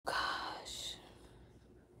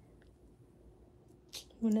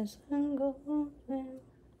When the sun goes down.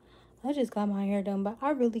 I just got my hair done, but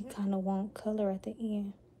I really kind of want color at the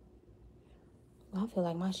end. I feel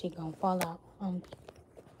like my shit gonna fall out.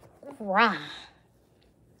 Right.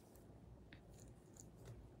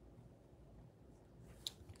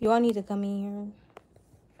 You all need to come in here.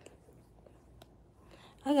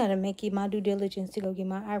 I gotta make it my due diligence to go get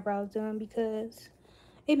my eyebrows done because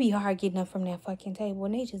it be hard getting up from that fucking table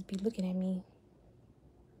and they just be looking at me.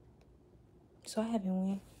 So I haven't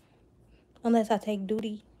went. Unless I take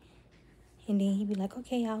duty. And then he be like,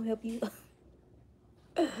 okay, I'll help you.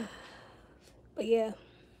 But yeah.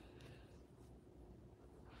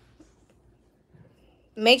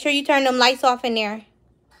 Make sure you turn them lights off in there.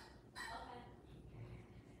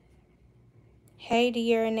 Hey,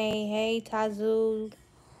 DeArnay. Hey, Tazu.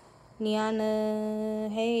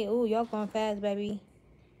 Niana. Hey. Ooh, y'all going fast, baby.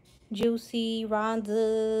 Juicy,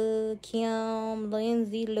 Rhonda, Kim,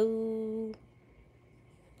 Lindsay, Lou.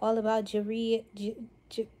 All about Jakiria,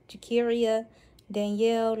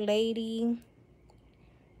 Danielle, Lady.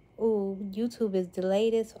 Ooh, YouTube is the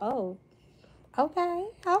latest. Oh, okay,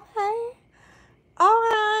 okay. All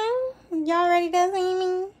right. Y'all ready to see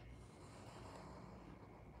me?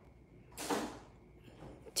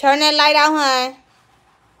 Turn that light out, hon.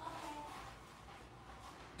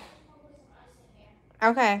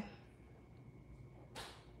 Okay.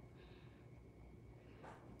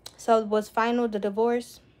 So, was final the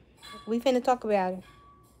divorce? We finna talk about it.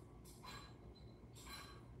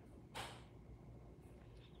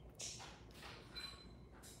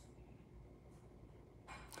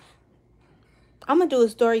 I'm gonna do a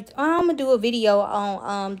story. I'm gonna do a video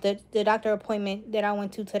on the doctor appointment that I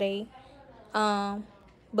went to today.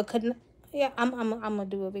 But couldn't. Yeah, I'm gonna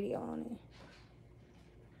do a video on it.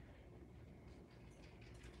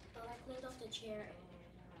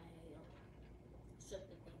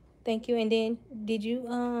 Thank you. And then, did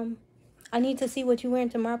you I need to see what you wearing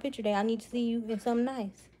tomorrow picture day. I need to see you in something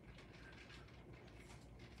nice.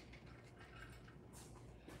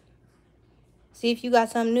 See if you got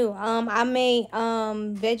something new. I made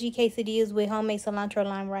veggie quesadillas with homemade cilantro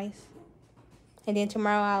lime rice. And then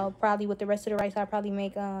tomorrow I'll probably, with the rest of the rice, I'll probably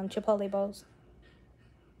make chipotle bowls.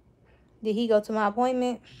 Did he go to my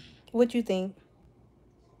appointment? What you think?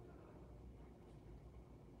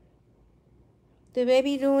 The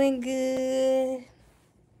baby doing good.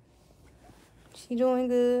 She doing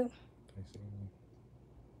good.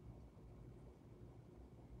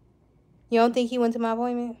 You don't think he went to my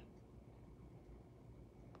appointment?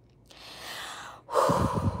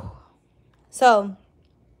 So,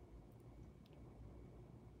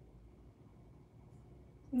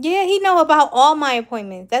 yeah, he know about all my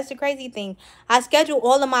appointments. That's the crazy thing. I schedule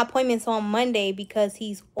all of my appointments on Monday because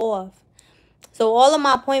he's off. So, all of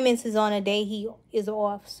my appointments is on a day he is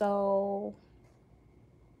off. So,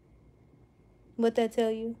 what that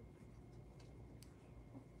tell you?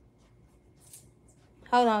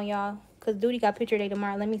 Hold on, y'all. Because Duty got picture day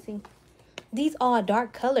tomorrow. Let me see. These all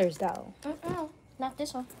dark colors, though. Not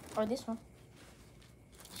this one. Or this one.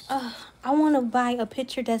 I want to buy a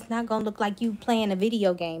picture that's not going to look like you playing a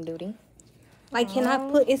video game, Duty. Like, can I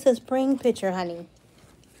put... It's a spring picture, honey.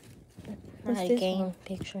 Not a game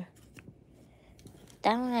picture.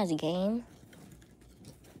 That one has a game.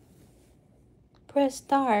 Press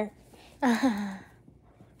start.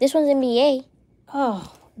 This one's NBA.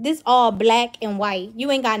 Oh, this all black and white.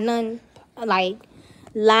 You ain't got none, like,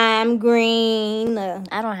 lime green.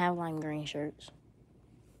 I don't have lime green shirts.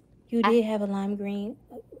 You did have a lime green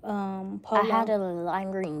polo. I had a lime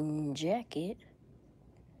green jacket.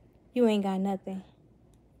 You ain't got nothing.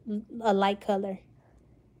 A light color.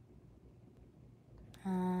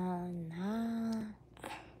 Nah.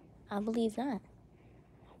 I believe not.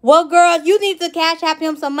 Well, girl, you need to cash app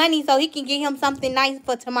him some money so he can get him something nice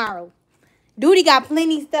for tomorrow. Duty got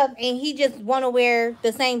plenty stuff and he just want to wear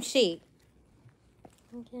the same shit.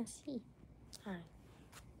 You can see.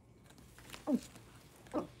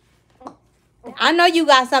 I know you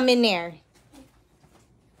got something in there.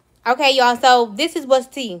 Okay, y'all. So this is what's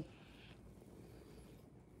tea.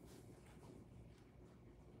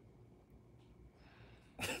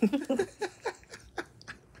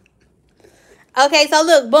 Okay, so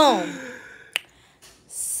look, boom.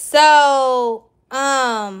 So,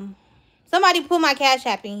 somebody put my Cash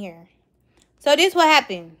App in here. So this what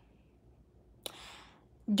happened.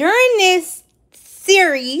 During this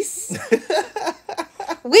series,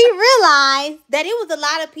 we realized that it was a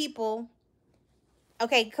lot of people.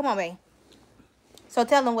 Okay, come on, babe. So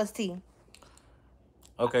tell them what's tea.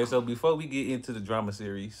 Okay, so before we get into the drama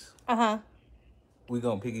series, we're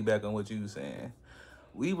going to piggyback on what you were saying.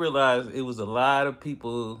 We realized it was a lot of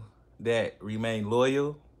people that remained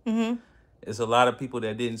loyal. Mm-hmm. It's a lot of people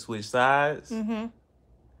that didn't switch sides. Mm-hmm.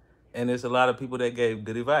 And there's a lot of people that gave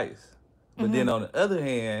good advice. But then on the other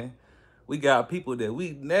hand, we got people that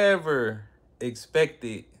we never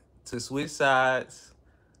expected to switch sides,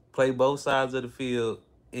 play both sides of the field,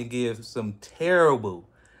 and give some terrible,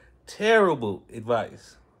 terrible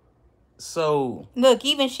advice. So Look,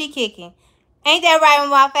 even she kicking. Ain't that right with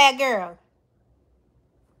my fat girl?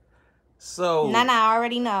 Nana, I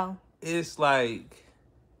already know. It's like,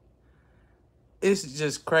 it's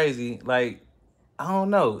just crazy. Like, I don't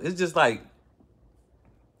know. It's just like,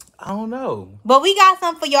 I don't know. But we got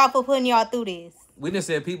something for y'all for putting y'all through this. We done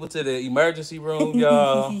sent people to the emergency room,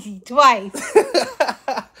 y'all. Twice.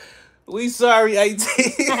 We sorry, 18.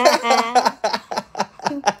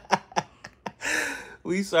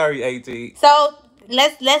 We sorry, 18. So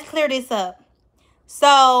let's clear this up.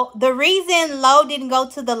 So the reason Lo didn't go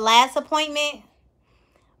to the last appointment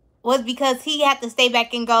was because he had to stay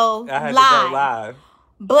back and go live.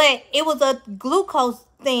 But it was a glucose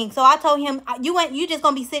thing. So I told him, you just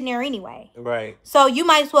gonna be sitting there anyway. Right. So you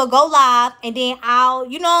might as well go live and then I'll,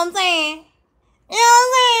 you know what I'm saying? You know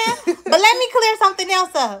what I'm saying? But let me clear something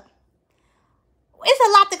else up. It's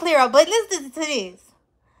a lot to clear up, but listen to this.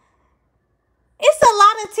 It's a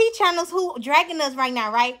lot of T channels who dragging us right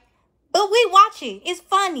now, right? But we watch it. It's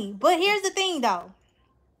funny. But here's the thing, though.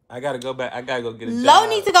 I gotta go back. I gotta go get a job. Lo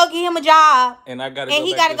needs to go get him a job. And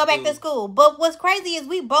he gotta go back to school. But what's crazy is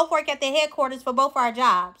we both work at the headquarters for both our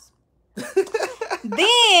jobs. Then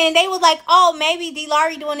they was like, oh, maybe Dee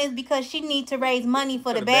Lowery doing this because she needs to raise money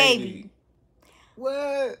for the baby.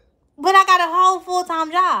 What? But I got a whole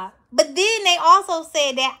full-time job. But then they also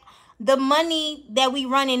said that the money that we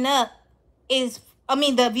running up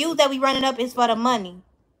the views that we running up is for the money.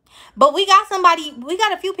 But we got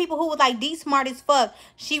a few people who was like, Dee smart as fuck.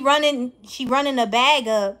 She running a bag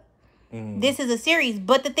up. This is a series.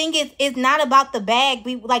 But the thing is, it's not about the bag.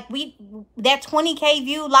 That 20K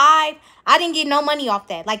view live, I didn't get no money off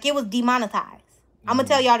that. Like, it was demonetized. I'm gonna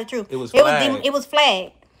tell y'all the truth. It was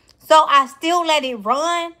flagged. So I still let it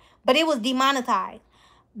run, but it was demonetized.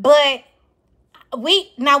 But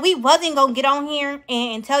we wasn't gonna get on here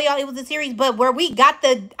and tell y'all it was a series, but where we got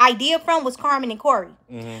the idea from was Carmen and Corey.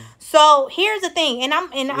 So here's the thing,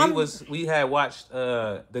 we had watched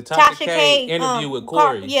the Tasha K interview with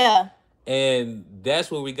Corey. And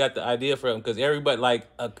that's where we got the idea from, because everybody, like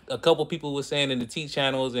a couple people was saying in the T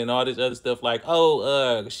channels and all this other stuff, like,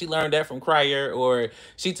 oh, she learned that from Cryer, or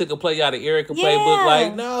she took a play out of Erica playbook.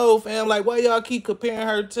 Like, no, fam, like, why y'all keep comparing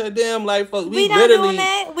her to them? Like, folks, we not doing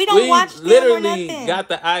that. We don't watch them or nothing. Got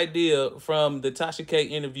the idea from the Tasha K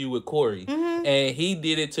interview with Corey, and he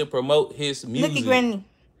did it to promote his music. Look at Granny.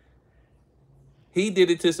 He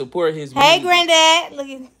did it to support his music. Hey, Granddad. Look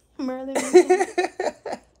at Merlin.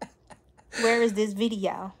 Where is this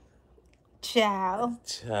video? Child.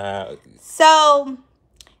 So,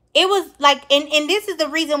 it was like, and this is the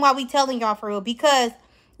reason why we telling y'all for real. Because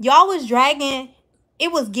y'all was dragging,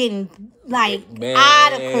 it was getting, like,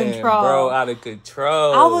 out of control. Bro, out of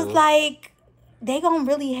control. I was like, they gonna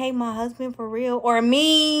really hate my husband for real? Or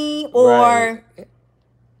me? Or... Right.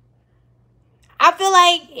 I feel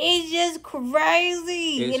like it's just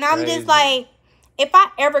crazy. I'm just like, if I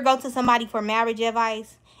ever go to somebody for marriage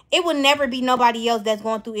advice, it would never be nobody else that's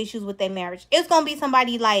going through issues with their marriage. It's going to be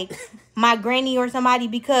somebody like my granny or somebody,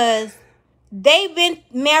 because they've been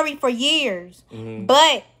married for years.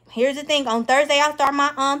 But here's the thing. On Thursday, I start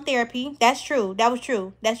my therapy. That's true. That was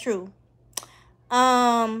true. That's true.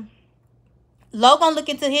 Lo gonna look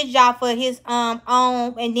into his job for his own.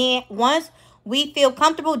 And then once we feel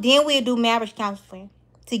comfortable, then we'll do marriage counseling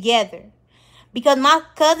together. Because my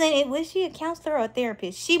cousin, was she a counselor or a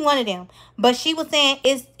therapist? She one of them. But she was saying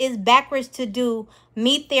it's backwards to do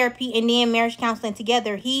me therapy and then marriage counseling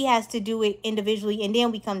together. He has to do it individually and then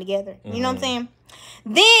we come together. You know what I'm saying?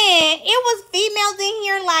 Then it was females in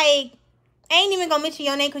here, like, I ain't even gonna mention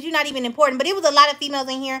your name because you're not even important. But it was a lot of females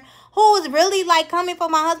in here who was really, like, coming for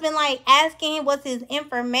my husband, like, asking him what's his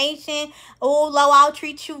information. Oh, Lo, I'll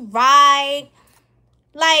treat you right.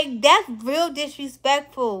 Like, that's real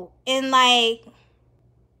disrespectful. And, like,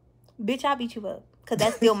 bitch, I'll beat you up. Because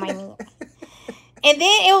that's still my man. And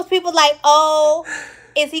then it was people like, oh,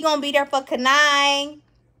 is he going to be there for Kanai?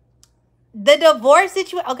 The divorce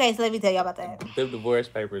situation. Okay, so let me tell y'all about that. Them divorce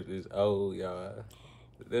papers is old, y'all.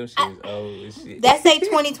 Them shit is old as shit. That say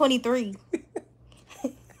 2023.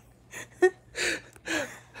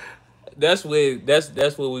 That's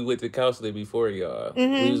when we went to counseling before, y'all.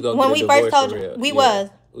 We was gonna when we first told you, we was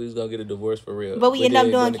gonna get a divorce for real, but we ended up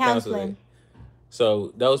doing counseling.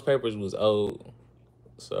 So those papers was old.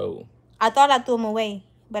 So I thought I threw them away,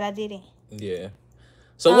 but I didn't. Yeah.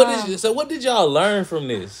 So what did y'all learn from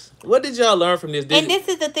this? What did y'all learn from this? And this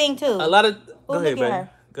is the thing too. A lot of go ahead, baby.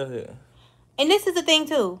 Go ahead. And this is the thing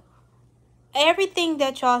too. Everything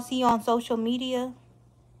that y'all see on social media,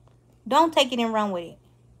 don't take it and run with it.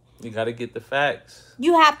 You gotta get the facts.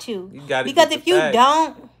 You have to. You gotta because if you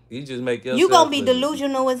don't, you just make yourself. You gonna be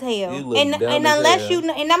delusional as hell. And unless you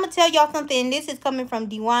know, and I'm gonna tell y'all something. And this is coming from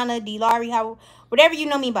Dee Lowery, whatever you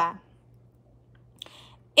know me by.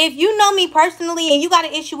 If you know me personally and you got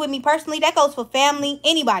an issue with me personally, that goes for family,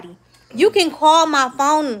 anybody. You can call my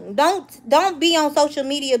phone. Don't be on social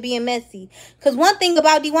media being messy. Because one thing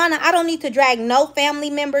about Dee, I don't need to drag no family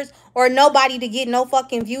members or nobody to get no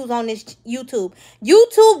fucking views on this YouTube.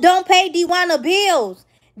 YouTube don't pay Dee bills.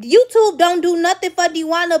 YouTube don't do nothing for Dee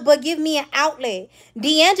but give me an outlet.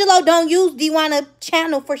 D'Angelo don't use Dee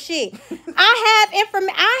channel for shit. I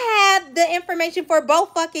have the information for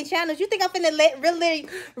both fucking channels. You think I'm finna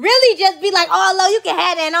really just be like, oh, Lo, you can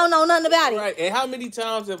have that and I don't know nothing about it. Right. And how many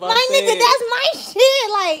times have I said, nigga, that's my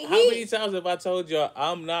shit. Like, how many times have I told y'all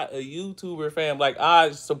I'm not a YouTuber fan? Like,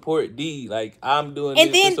 I support Dee. Like, I'm doing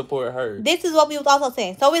this to support her. This is what we was also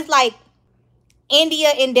saying. So it's like India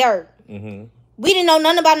and Dirt. Mm-hmm. We didn't know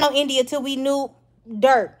nothing about no India till we knew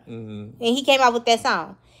Dirt. Mm-hmm. And he came out with that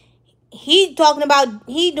song. He talking about,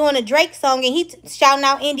 he doing a Drake song and he shouting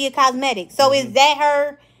out India Cosmetics. So is that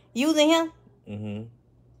her using him? Mm-hmm.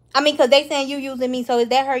 I mean, because they saying you using me, so is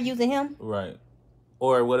that her using him? Right.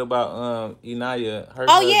 Or what about Inaya? Her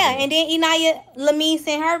husband? Yeah, and then Inaya Lamine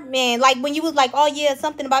sent her man. Like when you was like, oh yeah,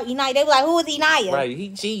 something about Inaya. They were like, who is Inaya? Right, he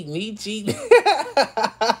cheating.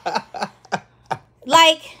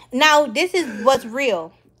 Like, now this is what's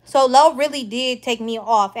real. So Lo really did take me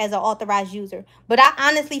off as an authorized user. But I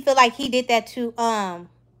honestly feel like he did that to I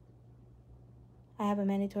have a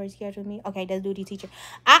mandatory schedule with me. Okay, that's duty teacher.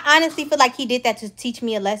 I honestly feel like he did that to teach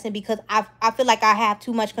me a lesson because I feel like I have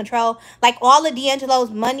too much control. Like all of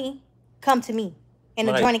D'Angelo's money come to me in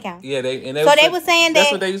a joint account. Yeah, they were saying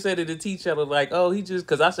that's what they said to the teacher. Like, oh, he just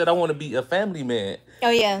because I said I want to be a family man. Oh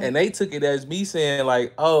yeah. And they took it as me saying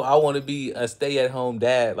like, oh, I want to be a stay-at-home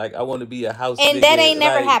dad. Like I want to be a house. And that ain't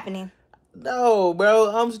never happening. No, bro,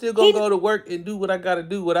 I'm still gonna go to work and do what I gotta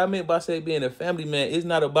do. What I meant by saying being a family man, it's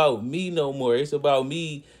not about me no more. It's about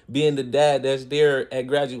me being the dad that's there at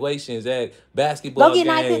graduations, at basketball games.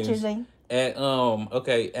 Go get 9 pictures, Zane. At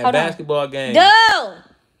at basketball games. No,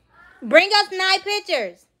 bring us 9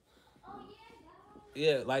 pictures.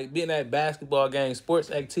 Yeah, like being at basketball games, sports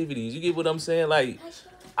activities. You get what I'm saying? Like,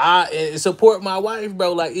 I support my wife,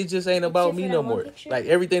 bro. Like, it just ain't about me no more. Like,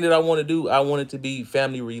 everything that I want to do, I want it to be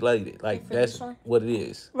family related. Like, that's what it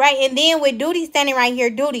is. Right, and then with Duty standing right here,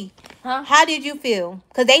 Duty, how did you feel?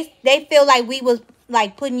 Because they feel like we was,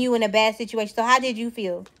 like, putting you in a bad situation. So how did you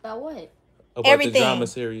feel? About what? About everything. The drama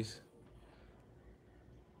series.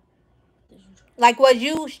 Like, was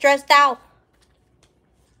you stressed out?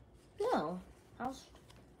 No.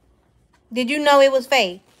 Did you know it was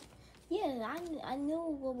fake? Yeah, I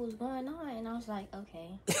knew what was going on, and I was like, okay.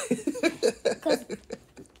 Because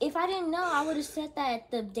if I didn't know, I would have said that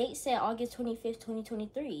the date said August 25th,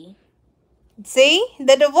 2023. See?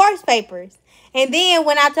 The divorce papers. And then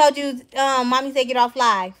when I told you, Mommy said get off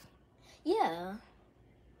live. Yeah.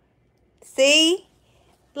 See?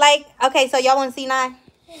 Like, okay, so y'all want to see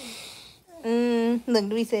 9?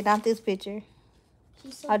 Look, we said not this picture.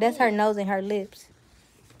 So that's her nose and her lips.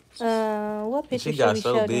 What picture she got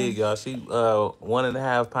so big, y'all. She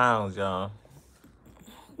 1.5 pounds, y'all.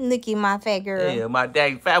 Look at my fat girl. Yeah, my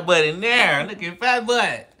dang fat butt in there. Look at fat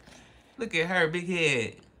butt. Look at her big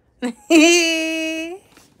head. Look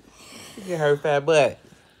at her fat butt.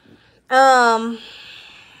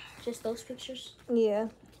 Just those pictures? Yeah.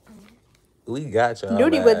 We got y'all.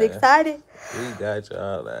 Duty was excited. We got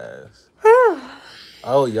y'all ass.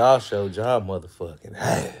 Oh, y'all showed y'all motherfucking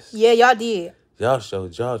ass. Yeah, y'all did. Y'all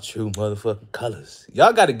showed y'all true motherfucking colors.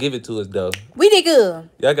 Y'all got to give it to us, though. We did good.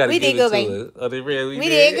 Y'all got to give it to us. Oh, they really we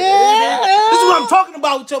did good. This is what I'm talking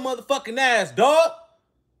about with your motherfucking ass, dog.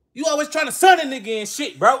 You always trying to sun a nigga and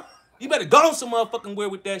shit, bro. You better go on some motherfucking wear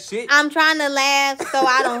with that shit. I'm trying to laugh so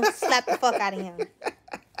I don't slap the fuck out of him.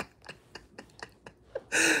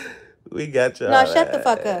 We got y'all. No, shut the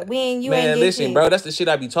fuck up. You ain't listen, shit. Bro, that's the shit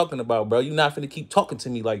I be talking about, bro. You not finna keep talking to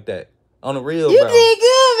me like that. On the real, you bro. You did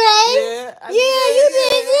good, man. Yeah, you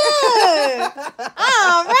did good.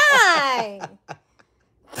 All right.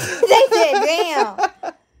 They said, damn.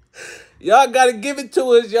 Y'all gotta give it to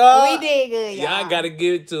us, y'all. We did good, y'all. Y'all gotta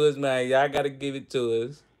give it to us, man. Y'all gotta give it to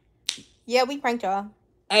us. Yeah, we pranked y'all.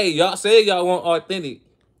 Hey, y'all said y'all want authentic.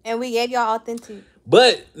 And we gave y'all authentic.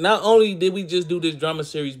 But not only did we just do this drama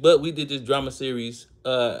series, but we did this drama series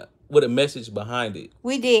with a message behind it.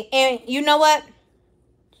 We did. And you know what?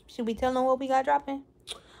 Should we tell them what we got dropping?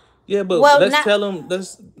 Yeah, but let's tell them.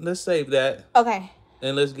 Let's save that. Okay.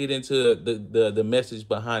 And let's get into the message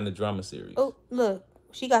behind the drama series. Oh, look,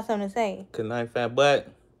 she got something to say. Good night, fam. But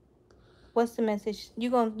what's the message? You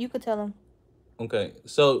could tell them. Okay,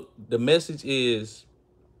 so the message is,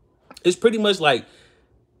 it's pretty much like,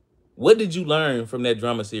 what did you learn from that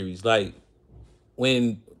drama series? Like,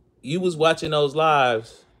 when you was watching those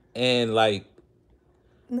lives, and like,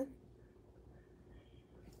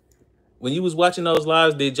 when you was watching those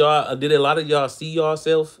lives, did a lot of y'all see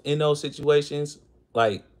yourself in those situations,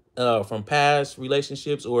 like from past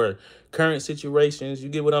relationships or current situations? You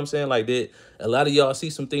get what I'm saying? Like, did a lot of y'all see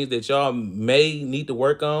some things that y'all may need to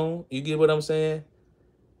work on? You get what I'm saying?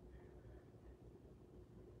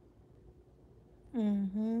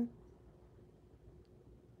 Mm-hmm.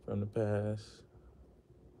 From the past.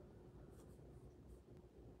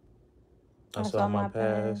 I saw my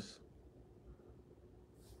past.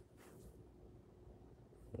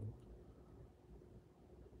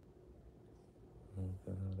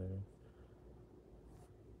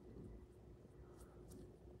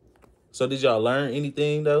 So did y'all learn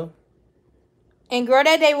anything though? And girl,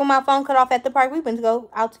 that day when my phone cut off at the park, we went to go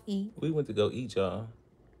out to eat. We went to go eat, y'all.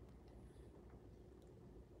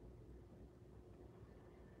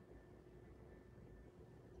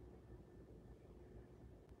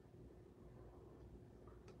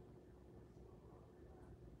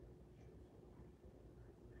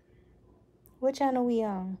 What channel we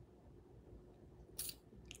on?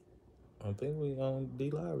 I think we on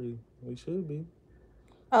Dee Lowery. We should be.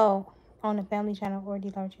 Oh, on the family channel or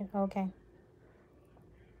Dee Lowery channel. Okay.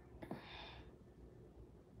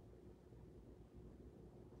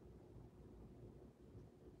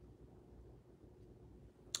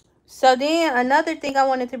 So then another thing I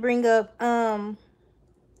wanted to bring up, but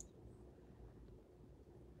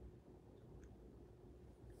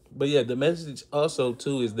yeah, the message also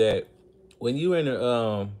too is that when you're in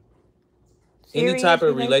a any type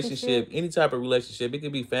of relationship, it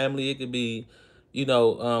could be family, it could be, you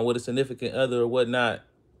know, with a significant other or whatnot,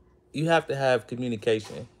 you have to have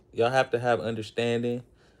communication. Y'all have to have understanding,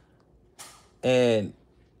 and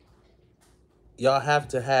y'all have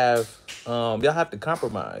to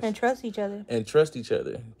compromise and trust each other.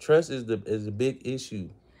 Trust is a big issue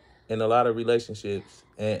in a lot of relationships,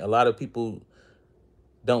 and a lot of people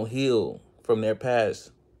don't heal from their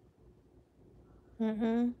past.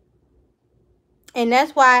 Mm-hmm. And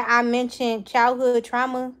that's why I mentioned childhood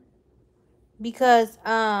trauma, because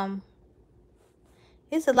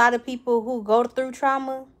it's a lot of people who go through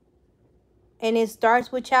trauma and it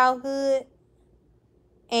starts with childhood,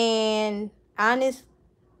 and honestly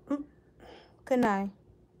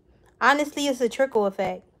it's a trickle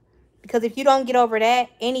effect, because if you don't get over that,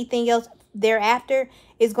 anything else thereafter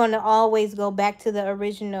is going to always go back to the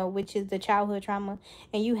original, which is the childhood trauma,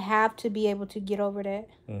 and you have to be able to get over that.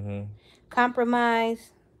 Mm-hmm.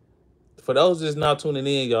 Compromise. For those just now tuning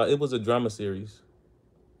in, y'all, it was a drama series.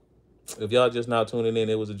 If y'all just now tuning in,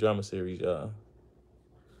 it was a drama series, y'all.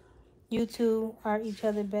 You two are each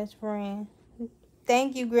other's best friend.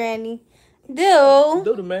 Thank you, Granny. Do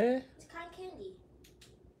the man. It's cotton candy.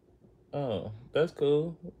 Oh, that's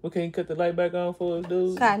cool. Well, can you cut the light back on for us,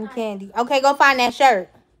 dude? Cotton candy. Okay, go find that shirt.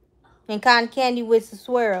 And cotton candy with some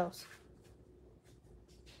swirls.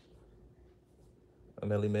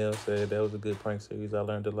 Melly Mel said that was a good prank series. I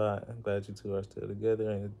learned a lot. I'm glad you two are still together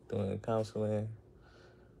and doing counseling.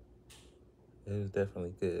 It was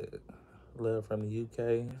definitely good. Love from the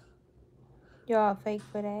UK. Y'all fake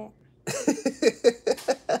for that.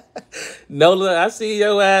 Nola, I see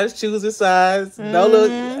your ass choosing sides. Mm-hmm.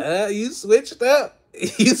 Nola, you switched up.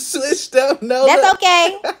 You switched up, Nola. That's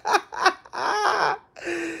okay.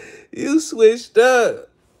 You switched up.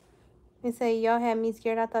 They say y'all had me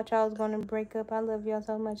scared. I thought y'all was going to break up. I love y'all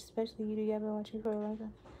so much, especially you. Y'all been watching for a long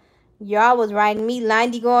time. Y'all was writing me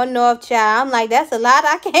 90 going north, child. I'm like, that's a lot.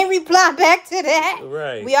 I can't reply back to that.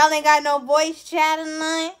 Right. We all ain't got no voice chat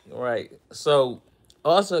tonight. Right. So,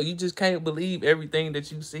 also, you just can't believe everything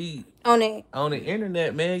that you see on the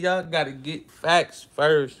internet, man. Y'all got to get facts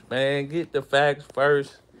first, man. Get the facts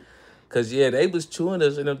first. Because, yeah, they was chewing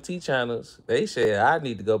us in them T channels. They said, I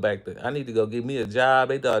need to go get me a job.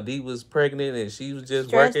 They thought Dee was pregnant and she was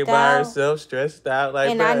just working by herself, stressed out. Like,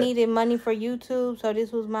 and I needed money for YouTube, so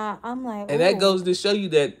this was I'm like, and that goes to show you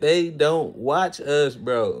that they don't watch us,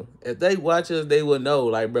 bro. If they watch us, they will know,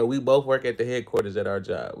 like, bro, we both work at the headquarters at our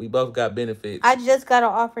job. We both got benefits. I just got an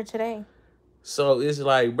offer today. So it's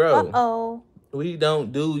like, bro, we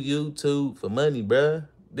don't do YouTube for money, bro.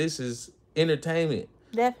 This is entertainment.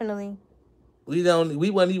 Definitely. we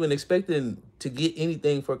wasn't even expecting to get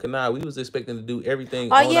anything for Kanai. We was expecting to do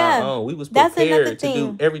everything on our own. We was prepared to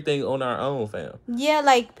do everything on our own, fam. Yeah,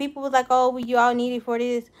 like people was like, oh, y'all need it for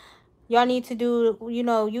this. Y'all need to do, you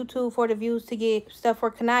know, YouTube for the views to get stuff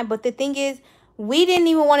for Kanai. But the thing is, we didn't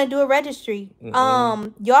even want to do a registry.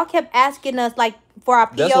 Y'all kept asking us like for our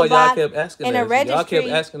PO That's why box y'all kept asking and us. a registry. Y'all kept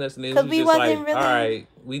asking us, and then we was just like, all right,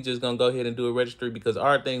 we just gonna go ahead and do a registry, because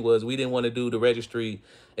our thing was we didn't want to do the registry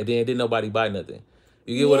and then didn't nobody buy nothing.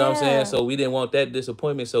 You get what I'm saying? So we didn't want that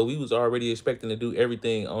disappointment. So we was already expecting to do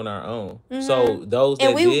everything on our own. So those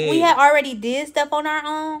that we had already did stuff on our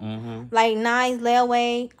own, like Nice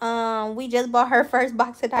layaway. We just bought her first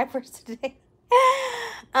box of diapers today.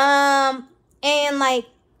 And like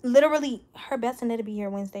literally, her best in it to be here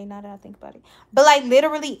Wednesday. Now that I think about it, but like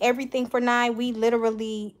literally everything for Nye, we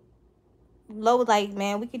literally low like,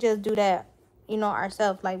 man, we could just do that, you know,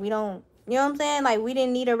 ourselves. Like we don't. You know what I'm saying? Like, we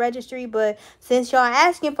didn't need a registry, but since y'all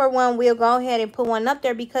asking for one, we'll go ahead and put one up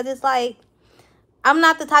there, because it's like, I'm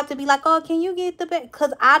not the type to be like, oh, can you get the bed?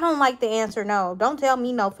 Because I don't like to answer no. Don't tell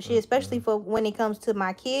me no for shit, especially for when it comes to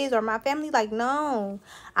my kids or my family. Like, no.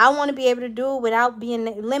 I want to be able to do it without being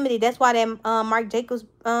limited. That's why that Marc Jacobs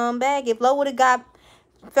bag, if Lo would have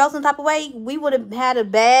felt some type of way, we would have had a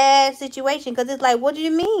bad situation, because it's like, what do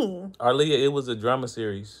you mean? Arleah, it was a drama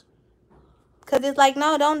series. Because it's like,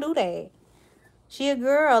 no, don't do that. She a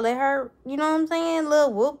girl. Let her, you know what I'm saying?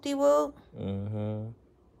 Little whoop-de-whoop.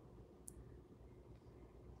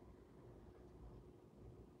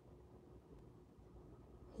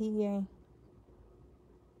 Yeah.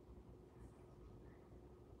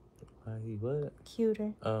 He what?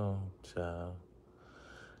 Cuter. Oh, child.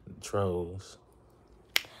 Trolls.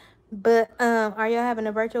 But, are y'all having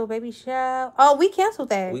a virtual baby shower? Oh, we canceled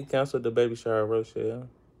that. We canceled the baby shower, Rochelle.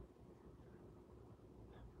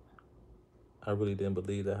 I really didn't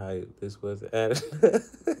believe the hype this was added.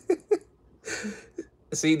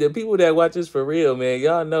 See, the people that watch us for real, man,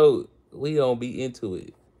 y'all know we don't be into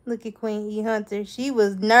it. Look at Queen E. Hunter. She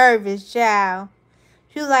was nervous, child.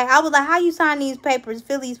 She was like, I was like, how you sign these papers?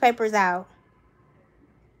 Fill these papers out.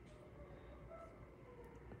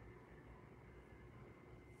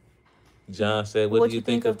 John said, what do you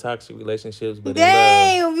think of toxic relationships? But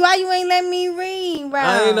dang, why you ain't let me read, bro?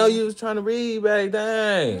 I didn't know you was trying to read back.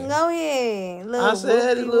 Dang. Go ahead. I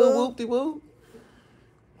said it, little whoop-de-whoop.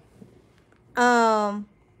 I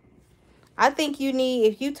think you need,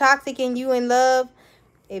 if you toxic and you in love,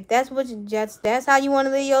 if that's what that's how you want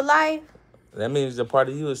to live your life. That means the part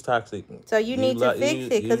of you is toxic. So you need to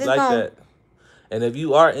fix it, because it's like that. And if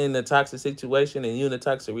you are in a toxic situation and you in a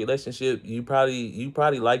toxic relationship, you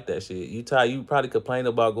probably like that shit. You probably complain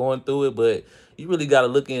about going through it, but you really got to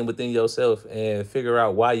look within yourself and figure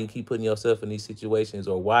out why you keep putting yourself in these situations,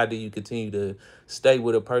 or why do you continue to stay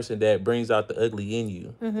with a person that brings out the ugly in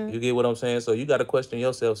you. You get what I'm saying? So you got to question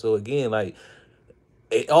yourself. So again, like,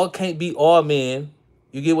 it all can't be all men.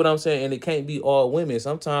 You get what I'm saying? And it can't be all women.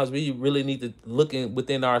 Sometimes we really need to look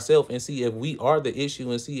within ourselves and see if we are the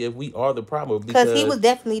issue and see if we are the problem. Because he was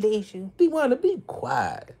definitely the issue. Be wanting to be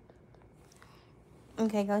quiet.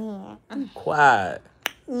 Okay, go ahead. Be quiet.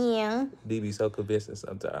 Yeah. Dee be so convincing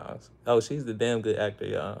sometimes. Oh, she's the damn good actor,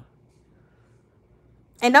 y'all.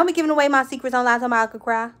 And don't be giving away my secrets on Last Time I Could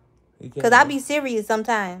Cry. Because I be serious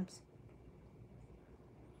sometimes.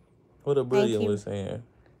 What a brilliant was saying.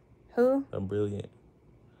 Who? A brilliant.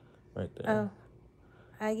 Right there. Oh.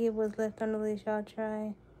 I get what's left on the list. Y'all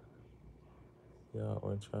try. Y'all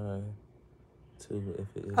are trying to, if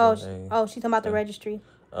it is. Oh, she's talking about the registry.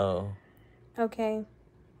 Oh. Okay.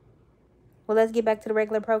 Well, let's get back to the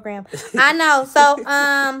regular program. I know. So,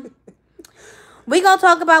 we gonna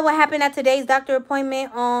talk about what happened at today's doctor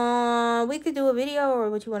appointment. We could do a video, or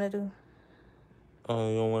what you want to do? Oh,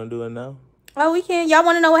 you don't want to do it now? Oh, we can. Y'all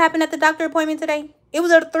want to know what happened at the doctor appointment today? It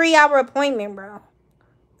was a 3-hour appointment, bro.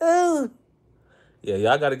 Ooh. Yeah,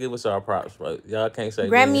 y'all got to give us our props, right? Y'all can't say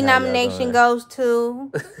Grammy nomination goes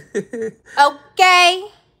to. Okay.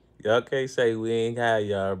 Y'all can't say we ain't had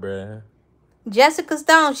y'all, bruh. Jessica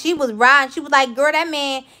Stone, she was riding. She was like, girl, that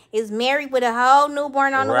man is married with a whole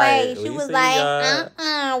newborn on the way. She was like,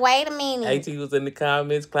 wait a minute. Auntie was in the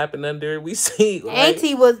comments clapping under it. We see. Right?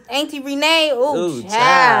 Auntie Renee. Ooh,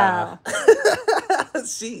 child.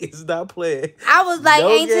 She is not playing. I was like, no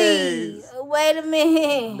Auntie, wait a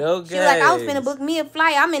minute. No She was like, I was finna book me a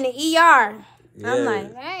flight. I'm in the ER. Yes. I'm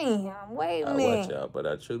like, dang, wait a minute. I watch y'all, but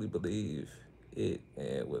I truly believe it,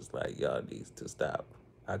 and was like, y'all needs to stop.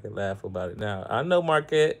 I can laugh about it now. I know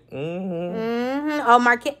Marquette. Oh,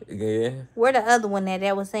 Marquette. Yeah. Where the other one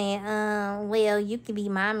that was saying, well, you could be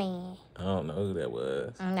my man. I don't know who that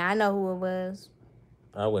was. I know who it was.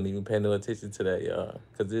 I wasn't even paying no attention to that, y'all.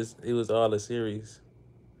 Because it was all a series.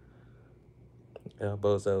 Yeah,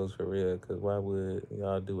 both of those for real. Because why would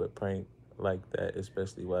y'all do a prank like that,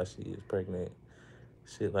 especially while she is pregnant?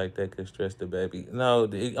 Shit like that could stress the baby. No,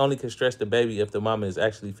 it only could stress the baby if the mama is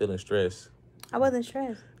actually feeling stressed. I wasn't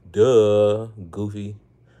stressed. Duh, goofy.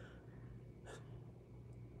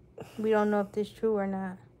 We don't know if this is true or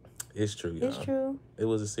not. It's true, y'all. It's true. It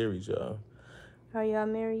was a series, y'all. Are y'all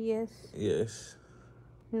married? Yes. Yes.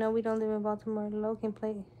 No, we don't live in Baltimore.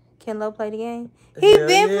 Can Lo play the game? He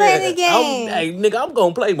been playing the game. Hey, nigga, I'm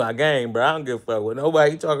gonna play my game, bro. I don't give a fuck what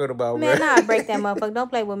nobody talking about, man, bro. nah, break that motherfucker. Don't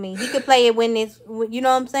play with me. He could play it when it's, you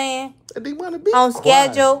know what I'm saying? They wanna be on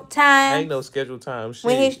quiet. scheduled time. Ain't no scheduled time. Shit.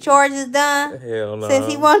 When his chores is done. Hell no. Since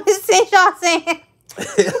he wanted to send y'all saying.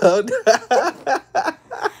 Hell no.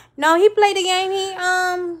 No, he played the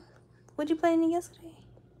game. What you playing yesterday?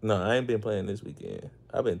 No, I ain't been playing this weekend.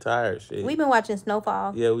 I've been tired, shit. We been watching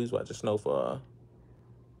Snowfall. Yeah, we was watching Snowfall.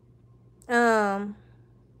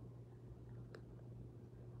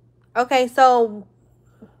 Okay, so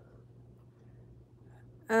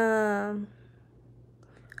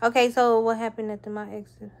okay, so what happened after my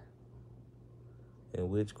exit? And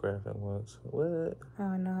witchcraft at once. What?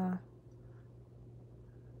 Oh no.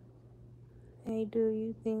 Hey,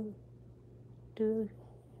 do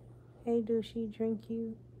she drink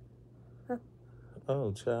you?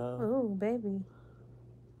 Oh, child. Oh, baby.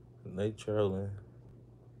 They trolling.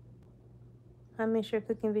 I miss your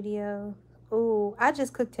cooking video. Oh, I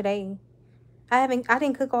just cooked today. I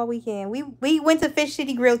didn't cook all weekend. We went to Fish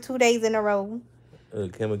City Grill 2 days in a row.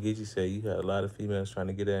 Kamagichi said you had a lot of females trying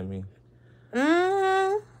to get at me.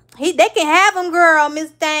 They can have him, girl,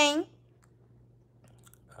 Miss Thang.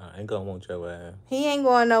 I ain't gonna want your ass. He ain't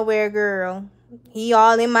going nowhere, girl. He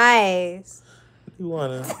all in my ass. You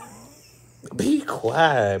wanna be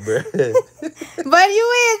quiet, bro? But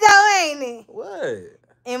you is though, ain't it? What?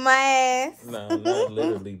 In my ass. No, not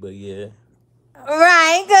literally, but yeah.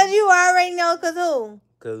 Right, cause you already know, cause who?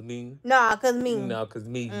 Cause me. Nah, cause me. No, cause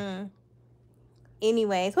me.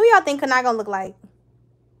 Anyways, who y'all think Kanai gonna look like?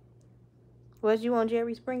 Was you on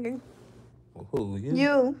Jerry Springer? Who, you?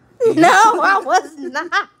 You. No, I was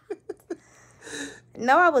not.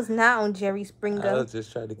 No, I was not on Jerry Springer. I was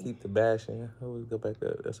just trying to keep the bashing. Always go back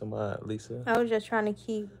up. That's my Lisa. I was just trying to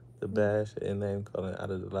keep the bash and name calling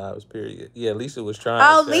out of the lives. Period. Yeah, Lisa was trying.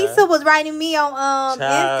 Oh, Lisa was writing me on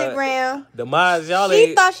Instagram. The mods, y'all.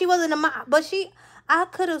 She thought she wasn't a mod, but I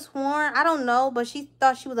could have sworn, I don't know, but she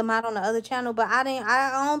thought she was a mod on the other channel, but I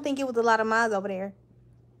don't think it was a lot of mods over there.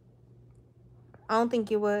 I don't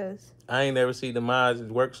think it was. I ain't never seen the mods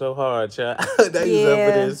work so hard, child. They was up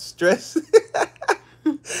for this stress.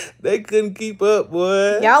 They couldn't keep up,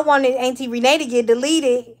 boy. Y'all wanted Auntie Renee to get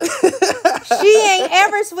deleted. She ain't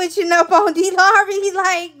ever switching up on Dee Lowery.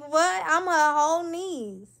 Like, what? I'm a whole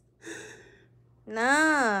niece.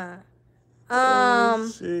 Nah.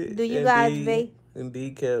 Do you guys vape?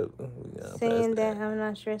 Indeed kept saying that I'm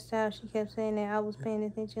not stressed out. She kept saying that I was paying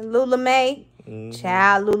attention. Lula May.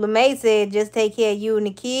 Child, Lula May said, just take care of you and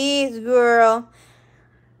the kids, girl.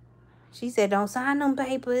 She said, don't sign them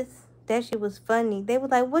papers. That shit was funny. They were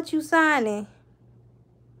like, what you signing?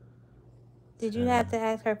 Did you have to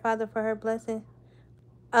ask her father for her blessing?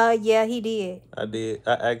 Yeah, he did. I did.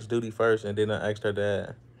 I asked Duty first, and then I asked her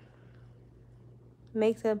dad.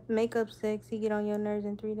 Makeup sex, he get on your nerves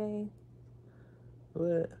in 3 days.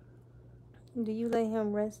 What? Do you let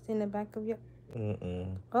him rest in the back of your...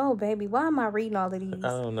 Oh, baby, why am I reading all of these? I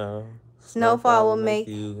don't know. Snowfall will make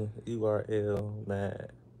you URL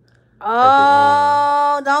mad.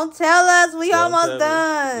 Oh, don't tell us. We almost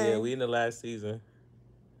done. Yeah, we in the last season.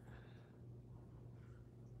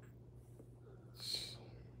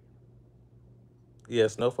 Yeah,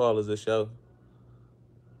 Snowfall is a show.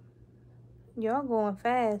 Y'all going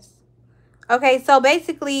fast. Okay, so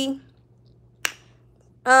basically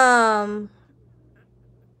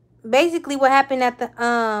what happened at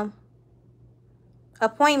the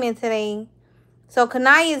appointment today. So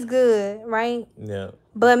Kanai is good, right? Yeah.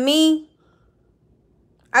 But me,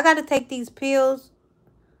 I got to take these pills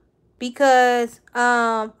because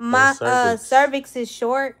my cervix is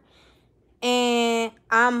short and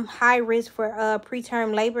I'm high risk for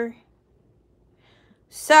preterm labor.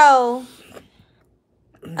 So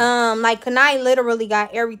like Kanai literally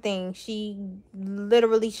got everything. She had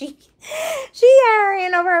her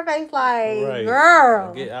hand over her face like, right.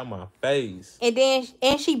 Girl, get out my face.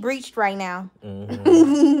 And she breached right now.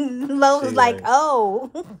 Lo was like, right.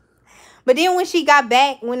 Oh. But then when she got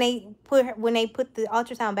back, when they put the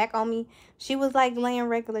ultrasound back on me, she was like laying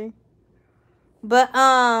regular. But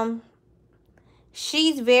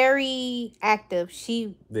She's very active.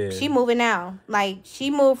 She Yeah. moving now. Like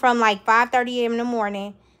she moved from like 5:30 a.m. in the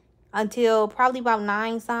morning until probably about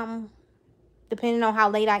 9 something, depending on how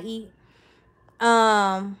late I eat.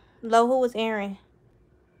 Lo, who was Aaron?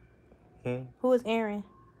 Who was Aaron?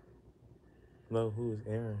 No, who is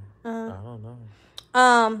Aaron? I don't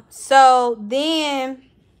know. So then,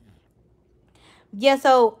 yeah.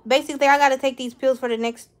 So basically, I gotta take these pills for the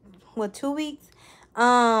next 2 weeks.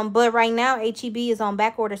 But right now HEB is on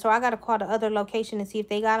back order, so I gotta call the other location and see if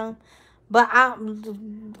they got them. But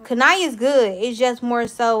Kanai is good. It's just more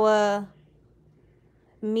so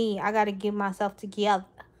me. I gotta get myself together,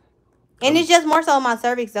 and it's just more so my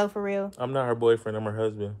cervix though, for real. I'm not her boyfriend. I'm her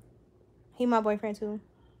husband. He my boyfriend too.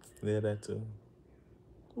 Yeah, that too.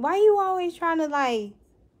 Why you always trying to like?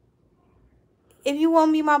 If you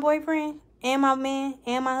want me, my boyfriend and my man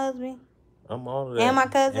and my husband, I'm all of that. And my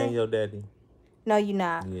cousin. And your daddy. No, you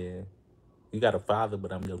not. Yeah. You got a father,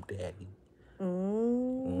 but I'm your daddy.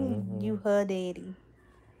 You her daddy.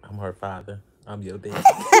 I'm her father. I'm your daddy.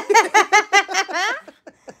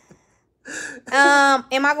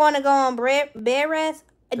 Am I going to go on bed rest?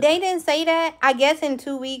 They didn't say that. I guess in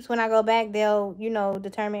 2 weeks when I go back, they'll,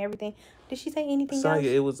 determine everything. Did she say anything else?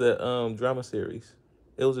 It was a drama series.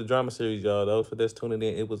 It was a drama series, y'all. Those for that's tuning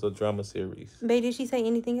in, it was a drama series. Babe, did she say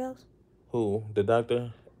anything else? Who? The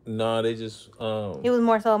doctor? No, they just It was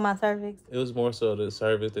more so my cervix. It was more so the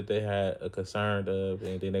service that they had a concern of,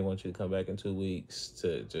 and then they want you to come back in 2 weeks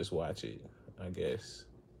to just watch it, I guess.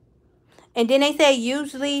 And then they say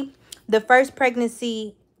usually the first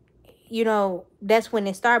pregnancy, that's when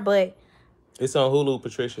it starts, but it's on Hulu,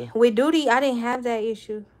 Patricia. With Duty, I didn't have that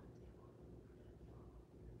issue.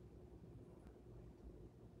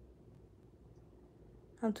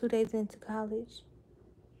 I'm 2 days into college.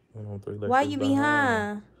 Why you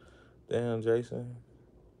behind? Damn, Jason.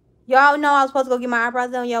 Y'all know I was supposed to go get my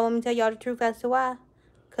eyebrows done. Y'all want me to tell y'all the truth as to why?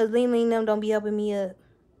 Because Lean them don't be helping me up.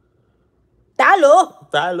 Talo.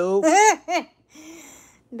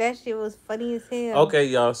 That shit was funny as hell. Okay,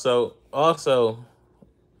 y'all. So, also,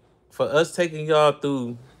 for us taking y'all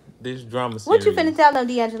through this drama series. What you finna tell them,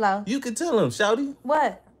 D'Angelo? You can tell them, shouty.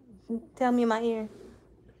 What? Tell me in my ear.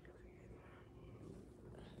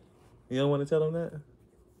 You don't want to tell them that?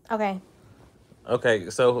 Okay. Okay,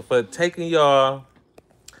 so for taking y'all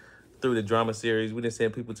through the drama series, we didn't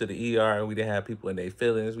send people to the ER, and we didn't have people in their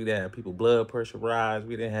feelings. We didn't have people blood pressure rise.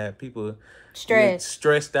 We didn't have people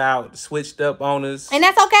stressed out, switched up on us. And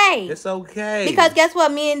that's okay. It's okay. Because guess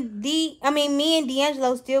what? Me and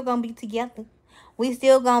D'Angelo still gonna be together. We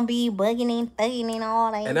still gonna be bugging and thugging and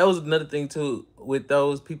all that. And that was another thing too, with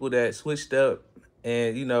those people that switched up,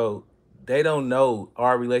 and they don't know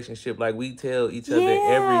our relationship. Like, we tell each other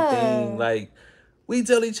everything. Like, we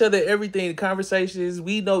tell each other everything. Conversations.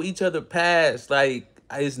 We know each other past. Like,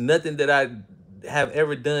 it's nothing that I have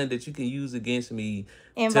ever done that you can use against me.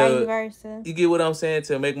 And vice versa. You get what I'm saying?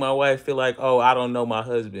 To make my wife feel like, oh, I don't know my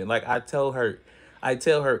husband. Like, I tell her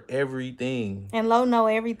everything. And Lo know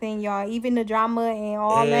everything, y'all. Even the drama and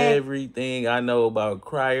all that. Everything. I know about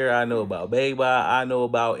Crier. I know about Baby. I know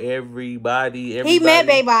about everybody. He met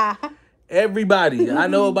Baby. Everybody. I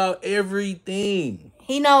know about everything.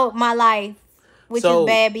 He know my life, which is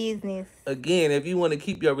bad business. Again, if you want to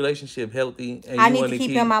keep your relationship healthy, and I need to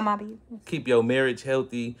keep him out my business. Keep your marriage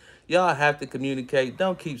healthy, y'all have to communicate.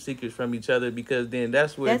 Don't keep secrets from each other, because then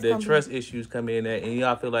that's where the trust issues come in at, and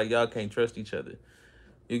y'all feel like y'all can't trust each other.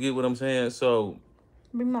 You get what I'm saying? So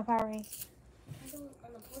bring my Powerade.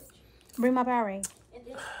 Bring my Powerade.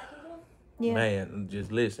 Yeah. Man,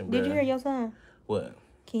 just listen, bro. Did you hear your son? What?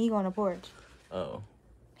 Can he go on the porch? Oh.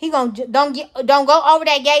 He don't go over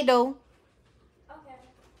that gate though. Okay.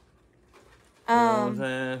 You know what I'm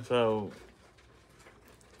saying? So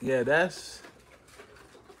yeah, that's.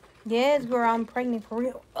 Yes, girl, I'm pregnant for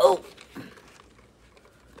real. Oh.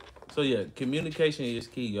 So yeah, communication is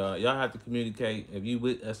key, y'all. Y'all have to communicate. If you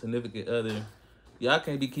with a significant other, y'all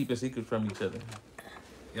can't be keeping secrets from each other.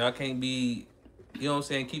 Y'all can't be,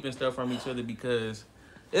 keeping stuff from each other, because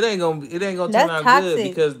it ain't gonna turn out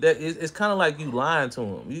toxic. Good, because it's kind of like you lying to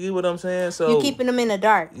them. You get what I'm saying? So you keeping them in the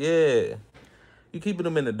dark. Yeah, you keeping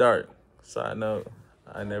them in the dark. Side note,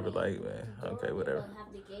 I never like, man. Okay, whatever.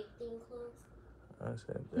 Have the gate thing closed? I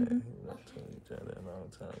said that. Between each other and all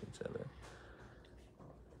the time each other.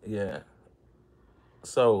 Yeah.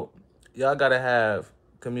 So y'all gotta have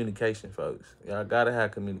communication, folks. Y'all gotta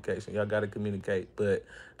have communication. Y'all gotta communicate. But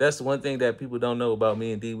that's one thing that people don't know about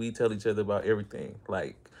me and D. We tell each other about everything.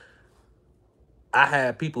 Like, I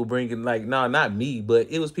had people bringing, like, no, not me, but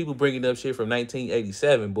it was people bringing up shit from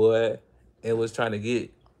 1987, boy, and was trying to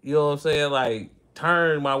get, you know what I'm saying? Like,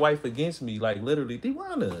 turned my wife against me, like literally.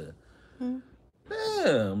 DeWanda,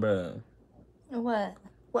 damn, bro. What?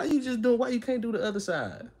 Why you can't do the other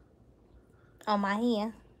side? On my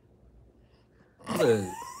hand. Look,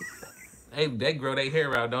 they grow their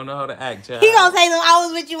hair out, don't know how to act, child. He gonna say I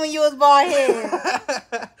was with you when you was bald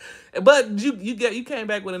head. But you came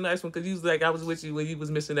back with a nice one because you was like, I was with you when you was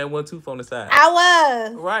missing that one tooth on the side. I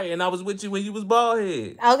was. Right, and I was with you when you was bald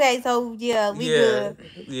head. Okay, so yeah, we good.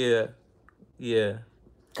 Yeah.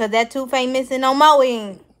 Cause that tooth ain't missing no more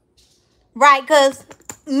end. Right, cause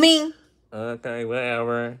me. Okay,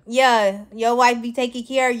 whatever. Yeah, your wife be taking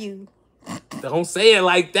care of you. Don't say it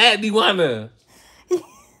like that, DeWanda.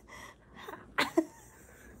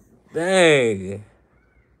 Dang.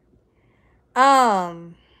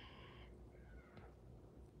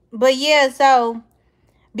 But yeah, so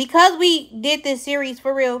because we did this series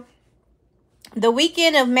for real, the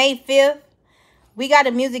weekend of May 5th, we got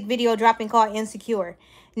a music video dropping called Insecure.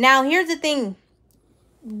 Now, here's the thing.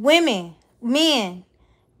 Women, men,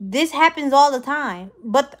 this happens all the time.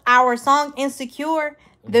 But our song Insecure,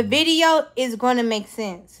 the video is going to make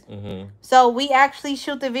sense. So we actually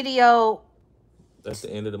shoot the video. That's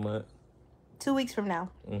the end of the month. 2 weeks from now.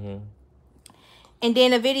 And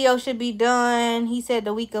then the video should be done, he said,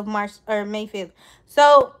 the week of May 5th.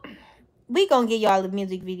 So we gonna get y'all a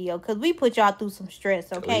music video because we put y'all through some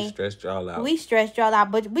stress, okay? We stressed y'all out. We stressed y'all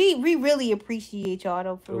out, but we really appreciate y'all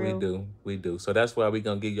though, for real. We do. So that's why we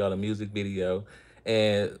gonna give y'all a music video.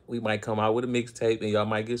 And we might come out with a mixtape and y'all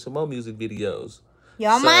might get some more music videos.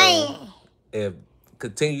 Y'all might. And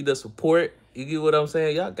continue to support. You get what I'm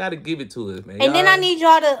saying? Y'all gotta give it to us, man. And then I need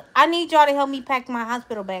y'all to help me pack my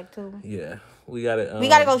hospital bag too. Yeah. We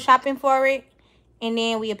gotta go shopping for it, and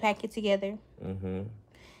then we'll pack it together.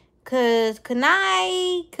 Cause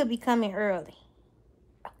Kanai could be coming early.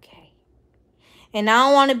 Okay. And I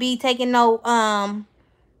don't want to be taking no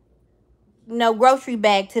grocery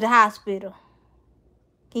bag to the hospital.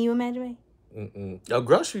 Can you imagine me? A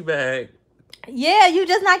grocery bag? Yeah, you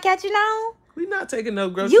just not catching on? We not taking no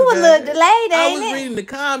grocery bag. You a little delayed, ain't I was reading the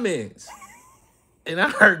comments. And I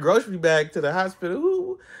heard grocery bag to the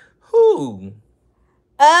hospital. Who?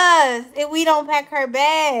 Us, if we don't pack her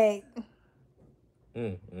bag.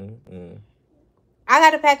 I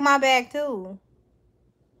gotta pack my bag too.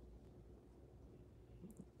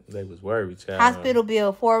 They was worried, child. Hospital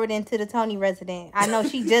bill forwarding to the Tony resident. I know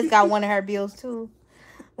she just got one of her bills too.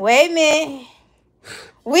 Wait a minute.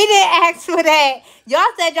 We didn't ask for that. Y'all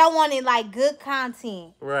said y'all wanted like good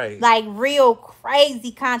content. Right. Like real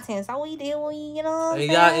crazy content. So we did, you know what I'm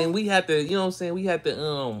saying? And we had to, you know what I'm saying? We had to,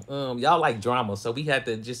 y'all like drama. So we had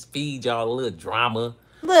to just feed y'all a little drama.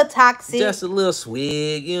 A little toxic. Just a little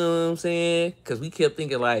swig, you know what I'm saying? Because we kept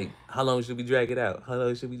thinking like, how long should we drag it out?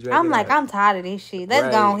 I'm like, I'm tired of this shit.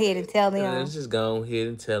 Let's go ahead and tell them. Let's just go ahead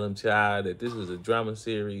and tell them, child, that this was a drama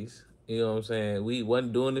series. You know what I'm saying? We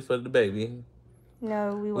wasn't doing it for the baby.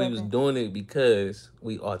 No, we wasn't. We was doing it because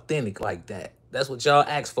we authentic like that. That's what y'all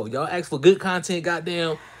asked for. Y'all asked for good content,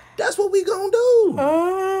 goddamn. That's what we gonna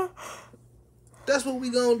do. That's what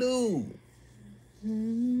we gonna do.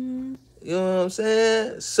 You know what I'm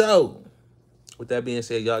saying? So, with that being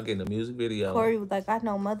said, y'all getting a music video. Corey was like, I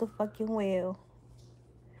know motherfucking well.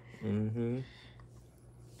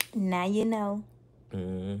 Now you know.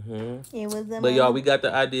 It was but y'all, we got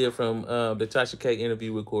the idea from the Tasha K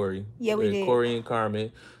interview with Corey. Yeah, we did. Corey and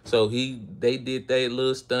Carmen. So they did their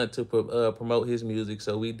little stunt to promote his music.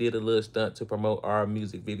 So we did a little stunt to promote our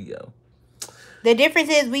music video. The difference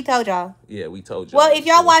is we told y'all. Yeah, we told y'all. Well, if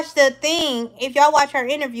y'all watch the thing, if y'all watch her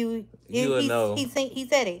interview, you'll know. He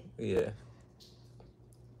said it. Yeah.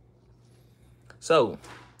 So,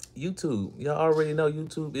 YouTube. Y'all already know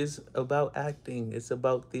YouTube is about acting. It's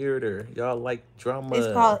about theater. Y'all like drama.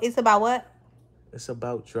 It's about what? It's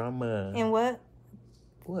about drama. And what?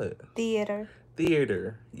 What? Theater.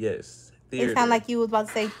 Theater. Yes. Theater. It sounded like you was about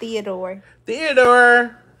to say Theodore.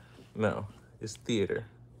 Theater. No, it's theater.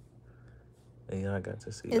 And y'all got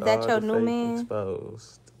to see Is that your new man?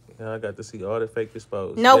 Exposed. Y'all got to see all the fake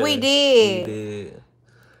exposed. No, yes, we did. We did.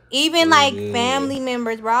 Even like family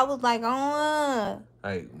members, bro. I was like, oh.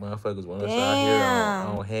 Like motherfuckers want us out here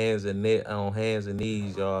on hands and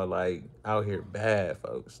knees, y'all, like out here bad,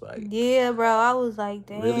 folks. Like, yeah, bro. I was like,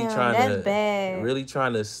 damn, that's bad. Really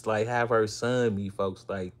trying to like have her son me, folks.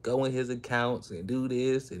 Like, go in his accounts and do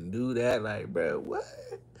this and do that. Like, bro, what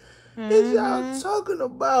is y'all talking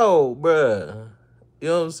about, bro? You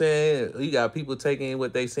know what I'm saying? You got people taking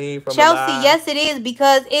what they seen from Chelsea. Yes, it is,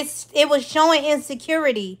 because it was showing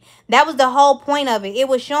insecurity. That was the whole point of it. It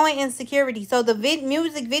was showing insecurity. So the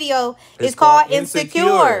music video is called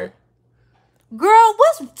Insecure. Girl,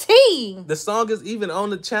 what's tea? The song is even on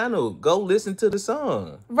the channel. Go listen to the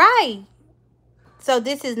song. Right. So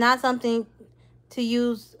this is not something to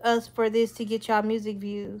use us for this to get y'all music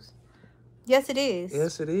views. Yes, it is.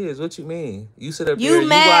 Yes, it is. What you mean? You sit up you there,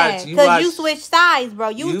 mad because you switch sides, bro.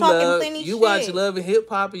 You talking plenty shit. You watch Love and Hip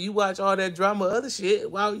Hop, and you watch all that drama, other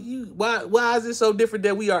shit. Why is it so different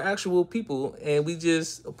that we are actual people and we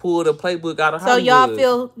just pull the playbook out of Hollywood? So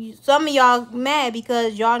y'all feel, some of y'all mad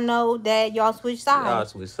because y'all know that y'all switch sides. Y'all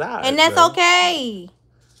switch sides, and that's okay.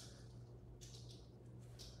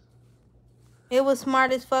 It was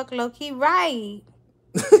smart as fuck, low key, right?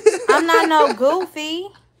 I'm not no goofy.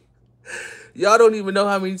 Y'all don't even know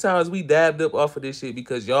how many times we dabbed up off of this shit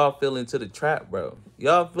because y'all fell into the trap, bro.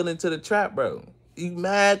 Y'all fell into the trap, bro. You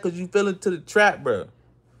mad because you fell into the trap, bro.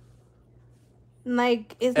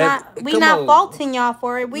 Like, it's not, we not faulting y'all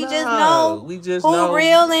for it. We just know who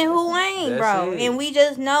real and who ain't, bro. And we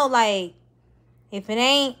just know, like, if it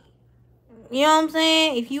ain't, you know what I'm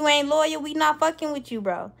saying? If you ain't loyal, we not fucking with you,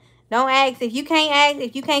 bro. Don't ask. If you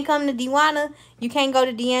can't come to Dewana, you can't go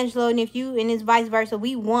to D'Angelo. And if you, and it's vice versa,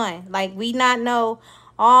 we won. Like, we not know,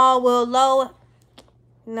 low.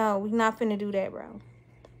 No, we not finna do that, bro.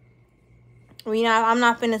 I'm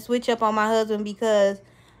not finna switch up on my husband because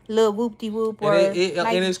little whoop-de-whoop or... And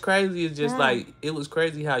it's crazy. It's just like, it was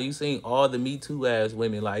crazy how you seen all the Me Too ass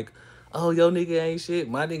women like, oh, your nigga ain't shit.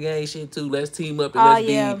 My nigga ain't shit too. Let's team up and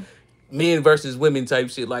let's be men versus women type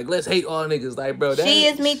shit. Like, let's hate all niggas. Like, bro, she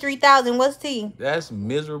is me 3000. What's T? That's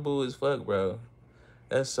miserable as fuck, bro.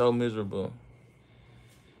 That's so miserable.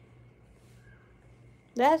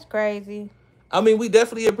 That's crazy. I mean, we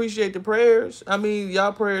definitely appreciate the prayers. I mean,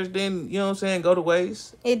 y'all prayers didn't, you know what I'm saying, go to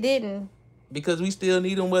waste. It didn't. Because we still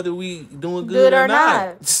need them whether we doing good or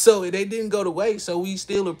not. So they didn't go to waste. So we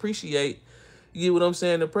still appreciate, you get what I'm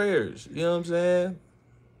saying, the prayers. You know what I'm saying?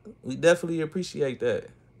 We definitely appreciate that.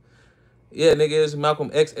 Yeah, nigga, it's Malcolm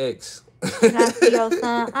XX. Can I see your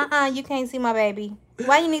son? You can't see my baby.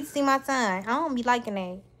 Why you need to see my son? I don't be liking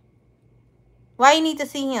that. Why you need to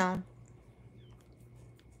see him?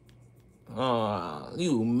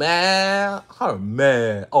 You mad? Her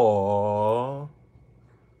mad. Aww.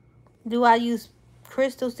 Do I use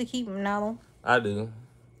crystals to keep him? No. I do.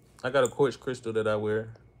 I got a quartz crystal that I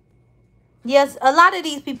wear. Yes, a lot of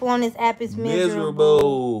these people on this app is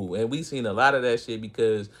miserable. And we seen a lot of that shit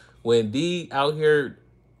because when Dee out here,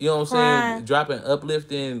 you know what I'm saying, dropping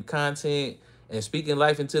uplifting content and speaking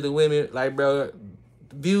life into the women, like, bro,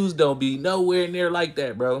 views don't be nowhere near like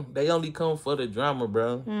that, bro. They only come for the drama,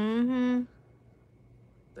 bro. Mm-hmm.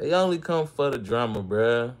 They only come for the drama,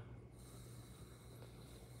 bro.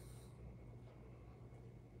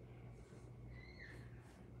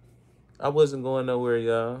 I wasn't going nowhere,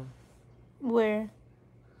 y'all. Where?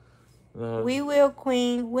 We will,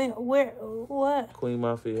 Queen. Where? What? Queen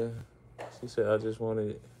Mafia. She said, I just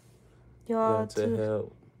wanted y'all to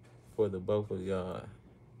help for the both of y'all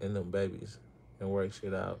and them babies and work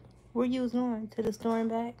shit out. Where you was going? To the store and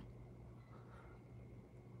back?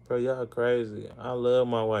 Bro, y'all crazy. I love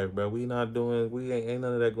my wife, bro. We not doing, ain't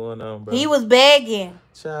none of that going on, bro. He was begging.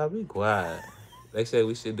 Child, be quiet. They said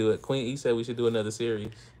we should do it. Queen E said we should do another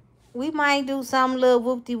series. We might do some little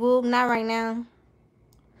whoop-de-whoop. Not right now.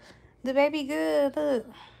 The baby good. Look.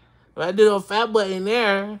 If I do a fat butt in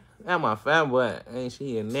there, that's my fat butt. Ain't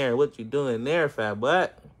she in there? What you doing there, fat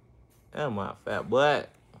butt? That's my fat butt.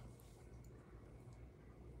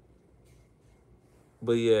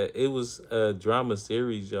 But yeah, it was a drama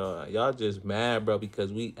series, y'all. Y'all just mad, bro,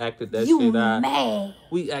 because we acted that shit out. You mad.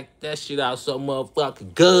 We act that shit out so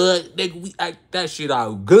motherfucking good. Nigga, we act that shit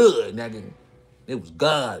out good, nigga. It was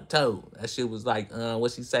God, too. That shit was like,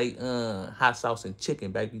 what she say? Hot sauce and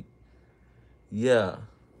chicken, baby. Yeah.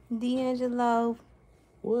 D'Angelo.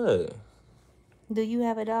 What? Do you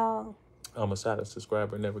have a dog? I'm a silent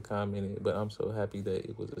subscriber, never commented, but I'm so happy that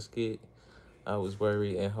it was a skit. I was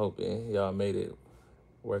worried and hoping y'all made it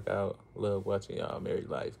work out. Love watching y'all married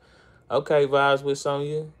life. Okay, Vibes with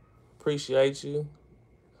Sonya. Appreciate you.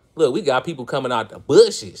 Look, we got people coming out the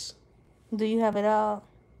bushes. Do you have a dog?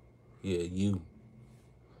 Yeah, you.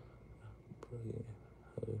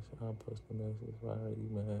 I'll post the message. Why are you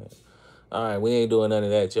mad? All right, we ain't doing none of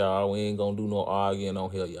that, y'all. We ain't gonna do no arguing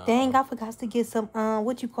on here, y'all. Dang, I forgot to get some,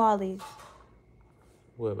 what you call it?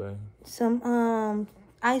 What, babe? Some,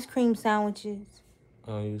 ice cream sandwiches.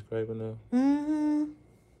 Oh, you was craving them? Mm-hmm.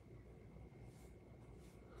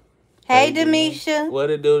 Hey, Demisha. What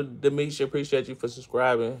it do, Demisha? Appreciate you for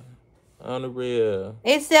subscribing. On the real.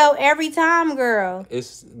 It sell every time, girl.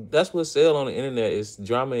 That's what sell on the internet. It's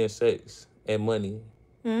drama and sex and money.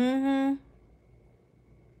 Mm-hmm.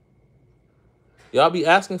 Y'all be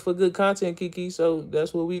asking for good content, Kiki, so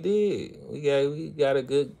that's what we did. We got a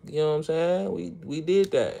good, you know what I'm saying? We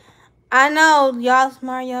did that. I know y'all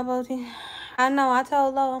smart, y'all both. I know. I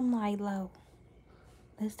told Lo, I'm like, Lo,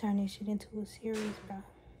 let's turn this shit into a series, bro.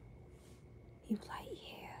 He was like,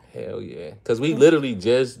 yeah. Hell yeah. Because we literally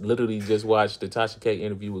just watched the Tasha K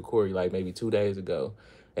interview with Corey like maybe 2 days ago.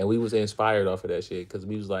 And we was inspired off of that shit. Because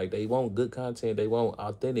we was like, they want good content. They want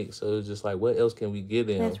authentic. So it's just like, what else can we give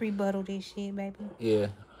them? Let's rebuttal this shit, baby. Yeah.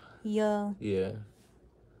 Yeah. Yeah.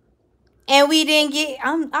 And we didn't get,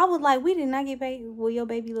 I was like, we did not get paid. Will your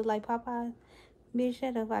baby look like Popeye? Bitch,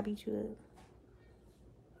 shut up. I beat you up.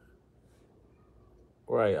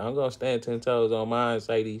 Right. I'm going to stand 10 toes on mine,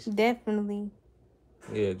 Sadie's. Definitely.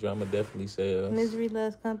 Yeah, drama definitely sells. Misery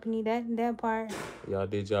loves company. That part. Y'all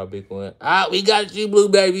did y'all big one. Ah, we got you, blue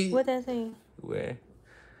baby. What that say? Where?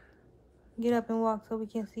 Get up and walk so we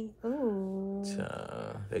can see. Ooh.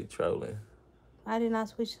 They trolling. I did not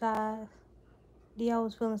switch sides. I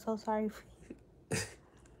was feeling so sorry for you.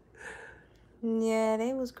 Yeah,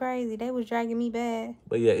 they was crazy. They was dragging me bad.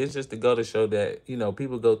 But yeah, it's just to go to show that, you know,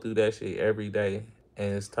 people go through that shit every day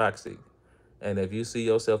and it's toxic. And if you see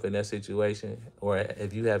yourself in that situation, or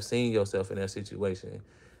if you have seen yourself in that situation,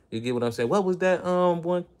 you get what I'm saying? What was that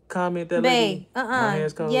one comment that lady? My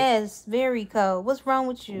hands cold? Yes, very cold. What's wrong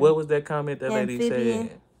with you? What was that comment that lady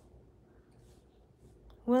said?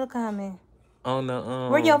 What comment? On the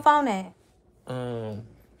where your phone at? I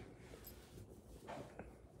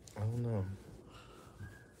don't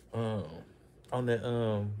know. On that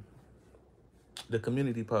the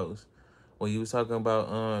community post when you was talking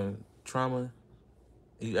about trauma.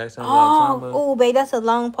 You asked something about trauma. Oh, babe, that's a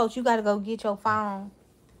long post. You gotta go get your phone.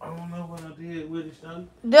 I don't know what I did with it, son.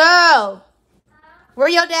 Girl, where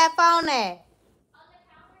your dad phone at? On the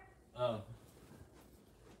counter. Oh.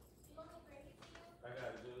 I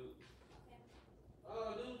got it, dude.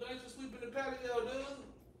 Oh, dude, thanks for sweeping the patio, dude.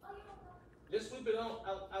 Just sweep it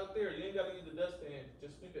out there. You ain't gotta use the dustpan.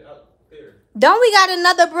 Just sweep it out there. Don't we got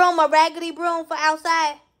another broom, a raggedy broom for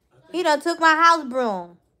outside? He done took my house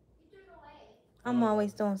broom. I'm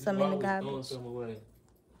always throwing something in the garbage. Throwing something away.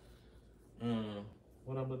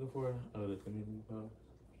 What I'm looking for? Oh, the community post.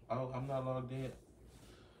 Oh, I'm not logged in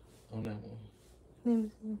on that one. Let me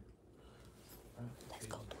see. Let's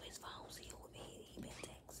go through his phone. See who he been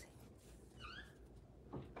texting.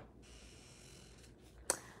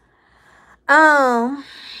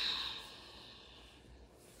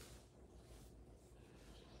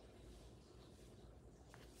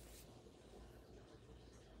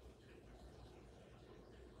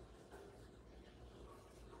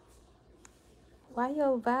 Why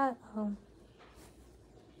your vibe? Oh.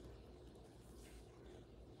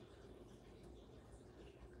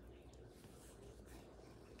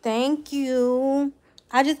 Thank you.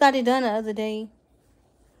 I just got it done the other day.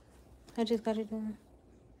 I just got it done.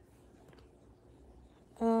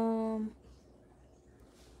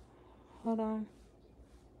 Hold on.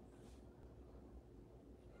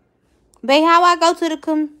 Babe, how I go to the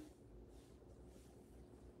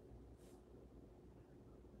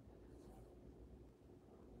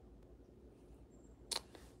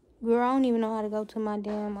Girl, I don't even know how to go to my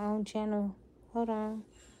damn own channel. Hold on.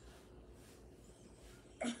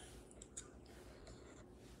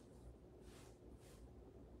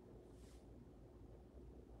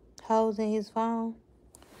 Hoes in his phone.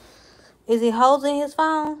 Is it hoes in his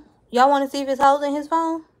phone? Y'all want to see if it's hoes in his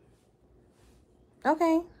phone?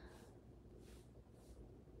 Okay.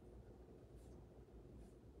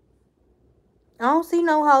 I don't see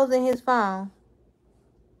no hoes in his phone.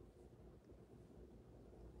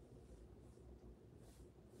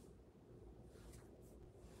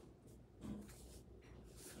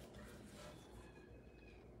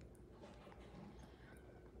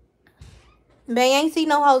 Babe, ain't see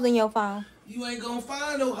no hoes in your phone. You ain't gonna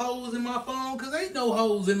find no hoes in my phone, cause ain't no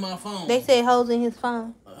hoes in my phone. They said hoes in his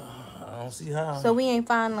phone. I don't see how. So we ain't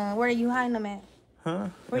find none. Where are you hiding them at? Huh?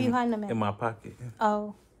 Where you hiding them at? In my pocket.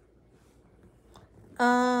 Oh.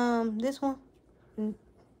 This one?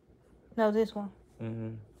 No, this one.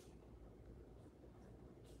 Mm-hmm.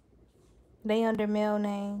 They under male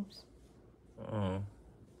names.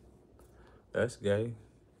 That's gay.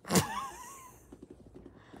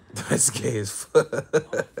 That's gay as fuck.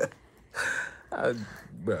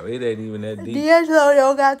 Bro, it ain't even that deep. D'Angelo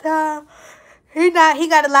don't got time. He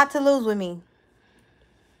got a lot to lose with me.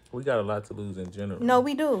 We got a lot to lose in general. No,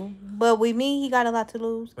 we do. But with me, he got a lot to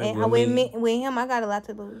lose. And with him, I got a lot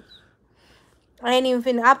to lose. I ain't even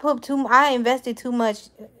finna. I invested too much.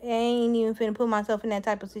 I ain't even finna put myself in that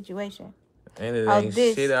type of situation. And it ain't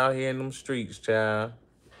shit out here in them streets, child.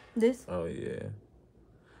 This? Oh, yeah.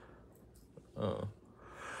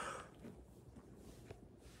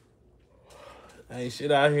 Ain't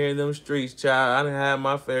shit out here in them streets, child. I done had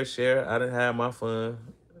my fair share. I done had my fun.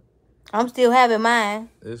 I'm still having mine.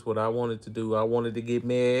 This is what I wanted to do. I wanted to get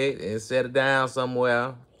married and settle down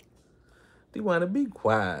somewhere. You want to be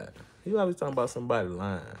quiet. You always talking about somebody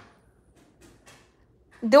lying.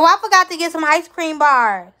 Do I forgot to get some ice cream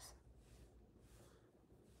bars?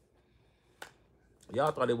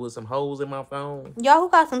 Y'all thought it was some holes in my phone? Y'all, who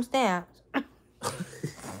got some stamps?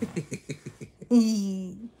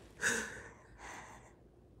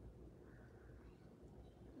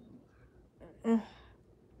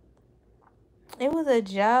 It was a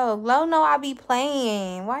joke. Lo, no, I be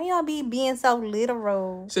playing. Why y'all be being so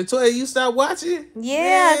literal? Satoya, you stopped watching?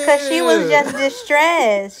 Yeah, because she was just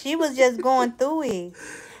distressed. She was just going through it.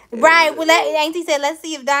 Right. Well, Auntie said, let's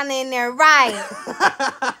see if Donna in there. Right.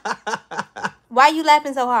 Why you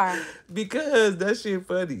laughing so hard? Because that shit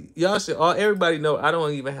funny. Y'all should everybody know I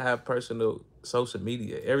don't even have personal social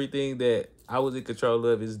media. Everything that I was in control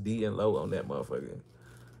of is D and Low on that motherfucker.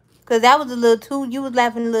 Because that was a little too, you was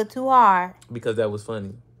laughing a little too hard. Because that was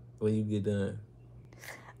funny when you get done.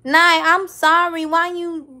 Nah, I'm sorry. What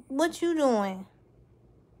you doing?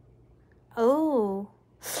 Oh.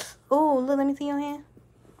 Oh, look, let me see your hand.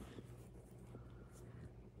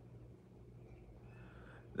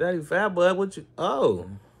 Daddy Fat Bud, what you... Oh.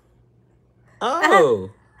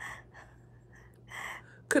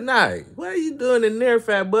 Kanai, what are you doing in there,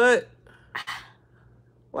 Fat Bud?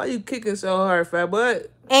 Why you kicking so hard, Fat Bud?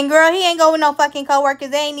 And girl, he ain't go with no fucking coworkers.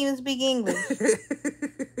 They ain't even speak English.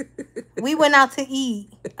 We went out to eat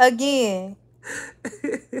again.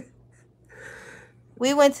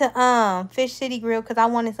 We went to Fish City Grill because I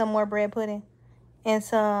wanted some more bread pudding and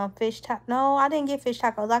some fish tacos. No, I didn't get fish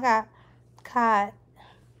tacos. I got cod.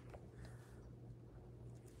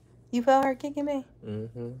 You felt her kicking me?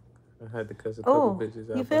 Mm-hmm. I had to cuss a couple bitches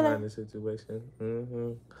out behind the situation.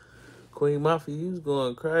 Mm-hmm. Queen Mafia, you was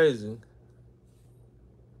going crazy.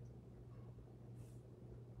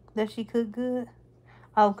 Does she cook good?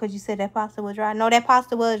 Oh, because you said that pasta was dry. No, that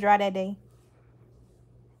pasta was dry that day.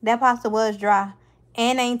 That pasta was dry.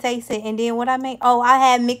 And I ain't taste it. And then what I made? Oh, I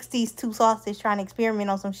had mixed these two sauces trying to experiment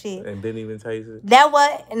on some shit. And didn't even taste it? No,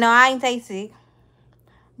 I ain't taste it.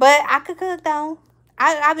 But I could cook, though.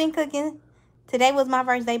 I've been cooking. Today was my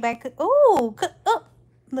first day back. Ooh, cook up.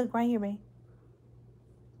 Look right here, babe.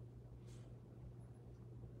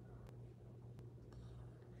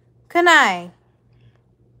 Good night.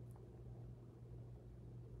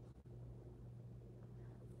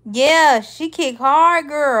 Yeah, she kick hard,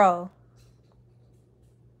 girl.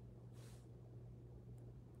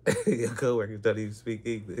 Your coworkers don't even speak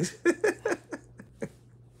English.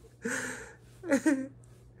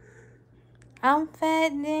 I'm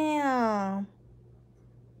fat now.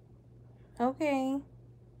 Okay.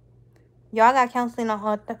 Y'all got counseling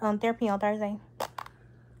on therapy on Thursday.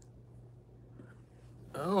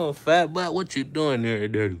 Oh, Fat Butt, what you doing there,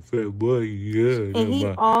 Daddy Fat Boy? Yeah, and he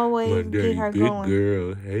always get her big going.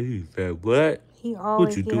 Girl. Hey, Fat Butt. He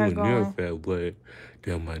always get her going. What you doing there, Fat Butt?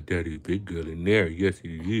 That's my daddy big girl in there. Yes, it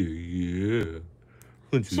is.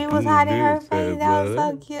 Yeah. She was hiding her face. That was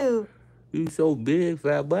so cute. You so big,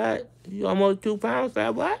 Fat Butt. You almost 2 pounds,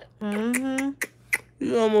 Fat Butt. Mm-hmm.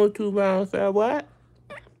 You almost 2 pounds, Fat Butt.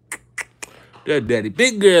 That daddy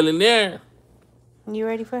big girl in there. You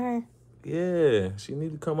ready for her? Yeah, she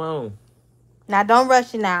need to come on. Now, don't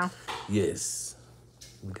rush it now. Yes.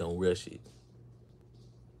 We gonna rush it.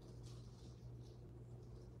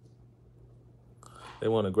 They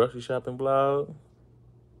want a grocery shopping blog?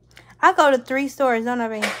 I go to 3 stores, don't I,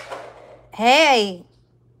 babe? Hey.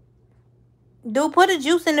 Dude, put a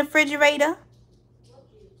juice in the refrigerator.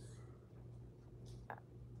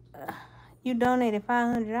 You donated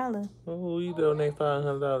 $500. Oh, you donate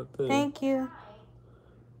 $500 too. Thank you.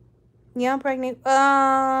 Yeah, I'm pregnant.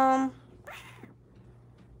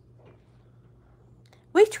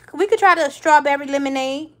 We could try the strawberry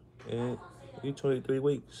lemonade. And you 23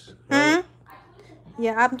 weeks. Right? Mm-hmm.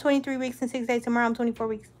 Yeah, I'm 23 weeks and 6 days. Tomorrow I'm 24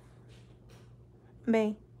 weeks.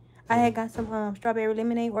 Babe, I had got some strawberry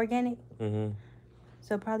lemonade organic. Mm-hmm.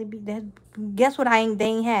 So probably be that. Guess what? They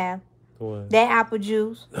ain't have. What? That apple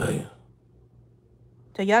juice. Damn.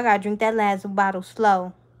 So y'all gotta drink that last bottle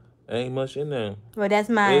slow. Ain't much in there. Well, that's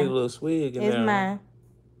mine. Ain't a little swig in there. It's mine.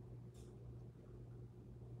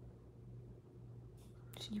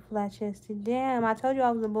 She flat chested. Damn, I told you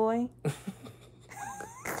I was a boy.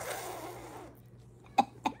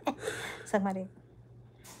 Suck my dick.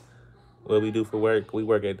 What we do for work? We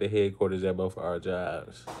work at the headquarters at both of our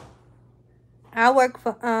jobs. I work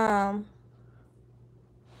for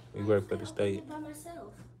We work for the state. By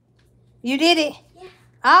myself. You did it? Yeah.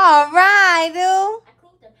 All right, dude. I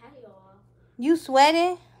cleaned the patio off. You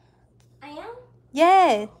sweating? I am?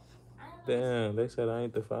 Yes. Damn, they said I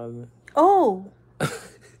ain't the father. Oh.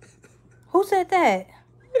 Who said that?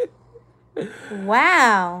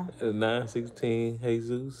 Wow. 916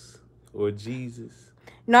 Jesus or Jesus.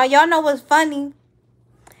 No, y'all know what's funny?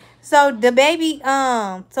 So the baby,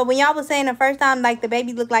 so when y'all was saying the first time, like the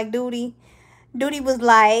baby looked like Duty, Duty was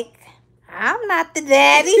like, I'm not the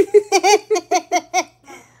daddy.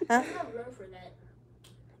 Huh? There's no room for that.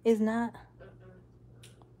 It's not.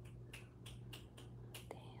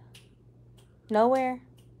 Nowhere.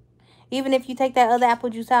 Even if you take that other apple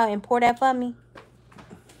juice out and pour that for me.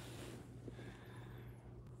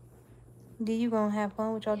 You gonna have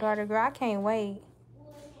fun with your daughter, girl. I can't wait.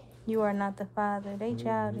 You are not the father. They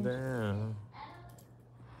childish. Damn.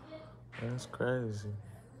 That's crazy.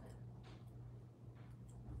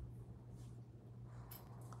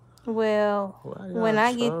 Well, when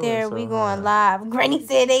I get there, we going live. Granny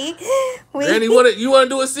said Granny, you wanna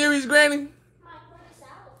do a series, Granny?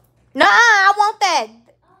 No, I want that.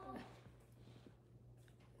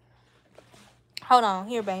 Hold on.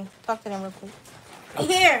 Here, babe. Talk to them real quick.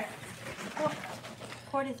 Here.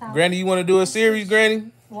 Pour this out. Granny, you want to do a series,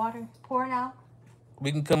 Granny? Water. Pour it out.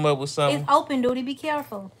 We can come up with something. It's open, duty. Be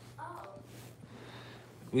careful.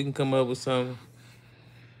 We can come up with something.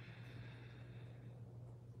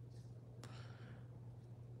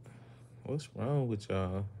 What's wrong with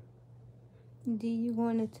y'all? Do you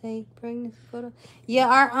want to take pregnancy photo? Yeah,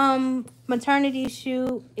 our maternity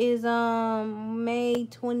shoot is May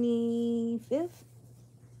 25th. Give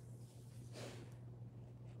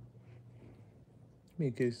me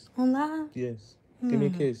a kiss. On live? Yes. Give me a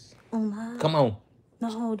kiss. On live? Come on.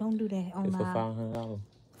 No, don't do that. On it's live. for $500.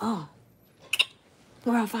 Oh.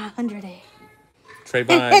 Where are 500 at?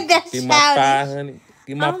 Trayvon, That's give my 500.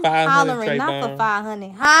 Give my 500, Trayvon. Not for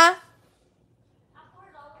 500. Huh?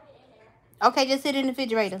 Okay, just sit in the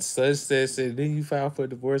refrigerator. Such said, then you filed for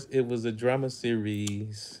divorce. It was a drama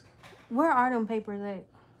series. Where are them papers at?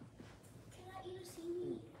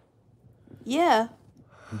 Yeah.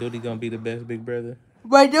 Duty gonna be the best big brother?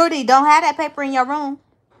 But Duty, don't have that paper in your room.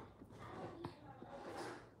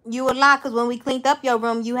 You a lie, because when we cleaned up your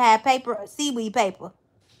room, you had paper, seaweed paper.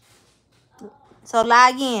 So lie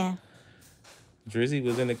again. Drizzy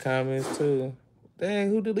was in the comments too. Dang,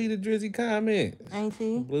 who deleted Drizzy comments? Ain't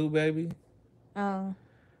he? Blue baby. Oh.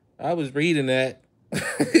 I was reading that.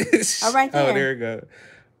 Oh, right there. Oh, there we go.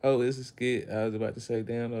 Oh, it's a skit. I was about to say,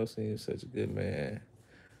 damn, those seems such a good man.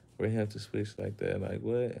 For him to switch like that, like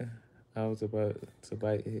what? I was about to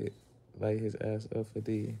light his ass up for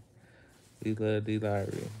D. We love Dee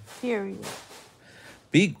Lowery. Period.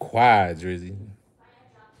 Be quiet, Drizzy.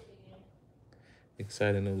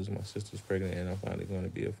 Exciting news, my sister's pregnant and I'm finally going to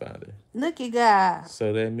be a father. Look at God.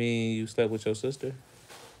 So that means you slept with your sister?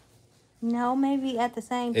 No, maybe at the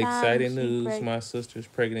same time. Exciting news, my sister's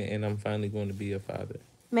pregnant and I'm finally going to be a father.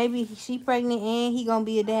 Maybe she pregnant and he going to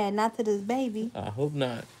be a dad, not to this baby. I hope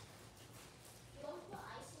not.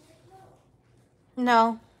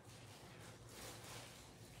 No.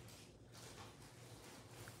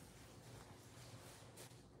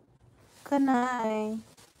 Good night.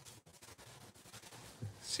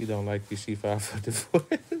 She don't like you. She filed for divorce.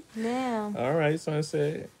 Damn. All right,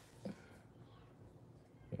 Sunset.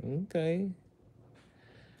 Okay.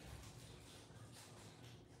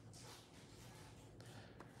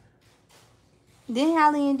 Didn't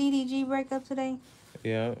Hallie and DDG break up today?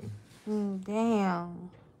 Yeah. Damn.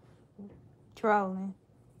 Trolling.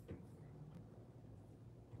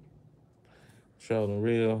 Trolling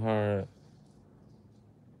real hard.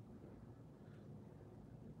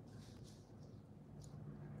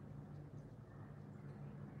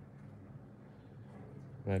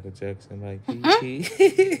 Michael Jackson, like, he.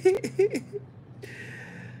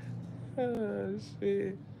 Oh,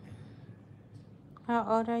 shit. How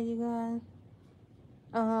old are you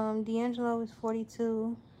guys? D'Angelo is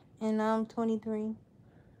 42, and I'm 23.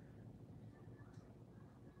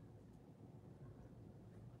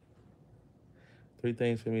 Three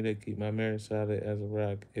things for me that keep my marriage solid as a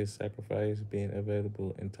rock is sacrifice, being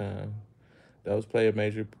available, and time. Those play a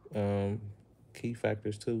major key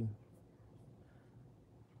factors, too.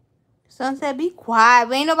 Sunset, be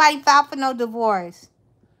quiet. Ain't nobody filed for no divorce.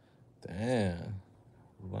 Damn.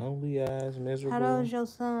 Lonely eyes, miserable. How old is your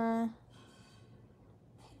son?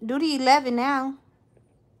 Duty 11 now.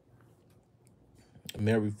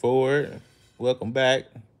 Mary Ford, welcome back.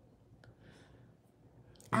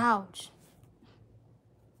 Ouch.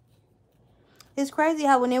 It's crazy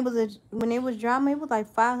how when it was drama, it was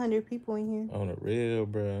like 500 people in here. On the real,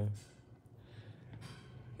 bro.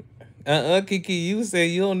 Kiki, you say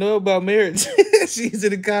you don't know about marriage. She's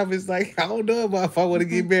in the comments like, I don't know about if I want to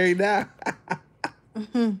get married now.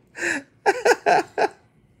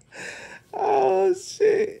 Oh,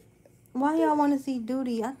 shit. Why y'all want to see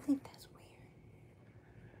Duty? I think that's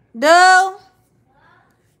weird. Dude!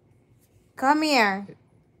 Come here.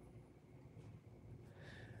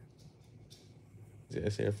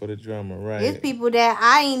 Just here for the drama, right? It's people that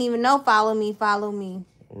I ain't even know follow me.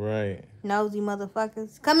 Right. Nosy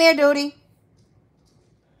motherfuckers. Come here, Duty.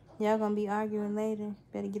 Y'all gonna be arguing later.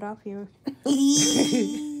 Better get off here.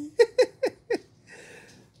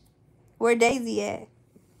 Where Daisy at?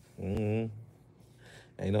 Ain't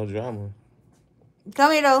no drama.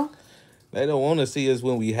 Come here, though. They don't want to see us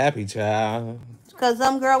when we happy, child. Because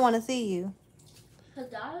some girl want to see you.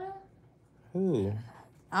 Kajara? Who?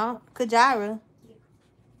 Kajara.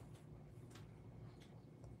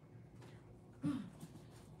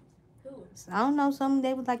 I don't know. Some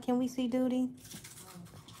they was like, "Can we see Duty?"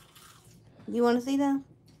 You want to see them?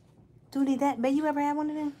 Duty, that babe, you ever had one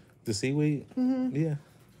of them? The seaweed? Yeah.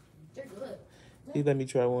 They're good. He let me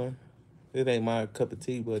try one. It ain't my cup of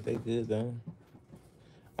tea, but they good though.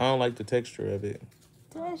 I don't like the texture of it.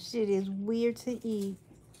 That shit is weird to eat.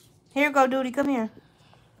 Here go, Duty. Come here.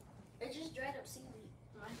 It's just dried up seaweed.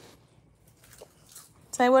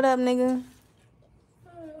 Say what up, nigga.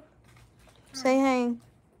 Say hey.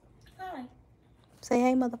 Hi. Say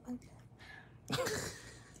hey, motherfucker.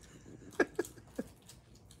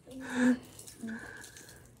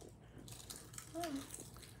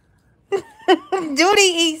 Duty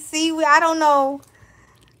eats seaweed. I don't know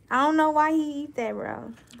why he eat that,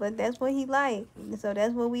 bro. But that's what he like. So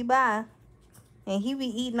that's what we buy. And he be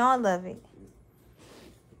eating all of it.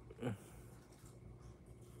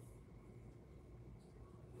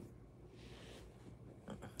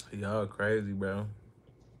 Y'all crazy, bro.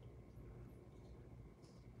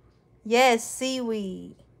 Yes,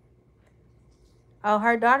 seaweed. Oh,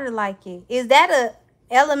 her daughter like it. Is that a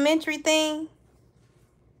elementary thing?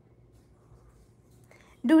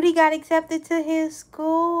 Dude, he got accepted to his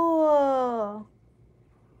school.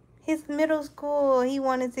 His middle school he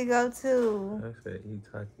wanted to go to. I said,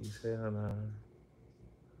 Itaki, say hello.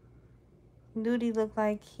 Duty look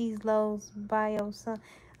like he's Lowe's bio son.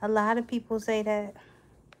 A lot of people say that.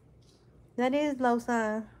 That is Low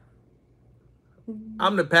son.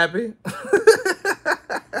 I'm the pappy.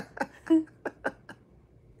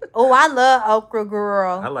 Oh, I love okra,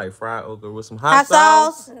 girl. I like fried okra with some hot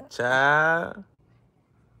sauce. Child.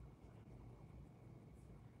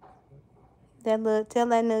 Tell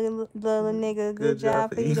that little nigga good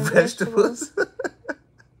job for eating vegetables.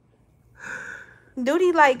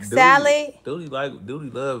 Duty like salad. Duty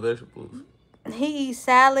love vegetables. He eat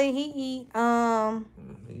salad. He eat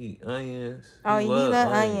He eat onions. Oh, he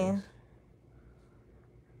love onions.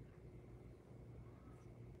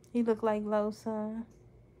 He look like Low son.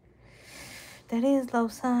 That is Low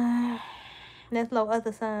son. That's Low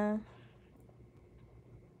other son.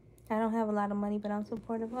 I don't have a lot of money, but I'm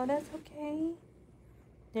supportive. Oh, that's okay.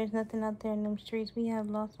 There's nothing out there in them streets. We have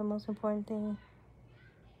lost the most important thing.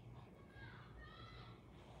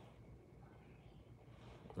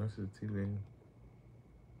 That's the TV.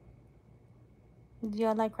 Do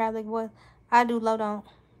y'all like crab leg boys? I do, Low don't.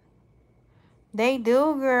 They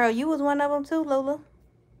do, girl. You was one of them too, Lola.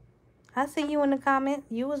 I see you in the comments.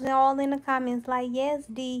 You was all in the comments like, yes,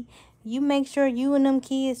 D. You make sure you and them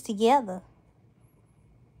kids together.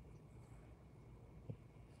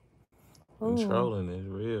 Controlling is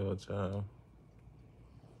real, child.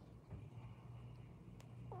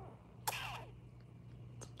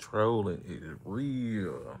 Trolling is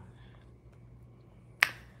real.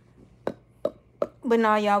 But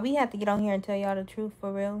no, y'all, we have to get on here and tell y'all the truth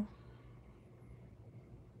for real.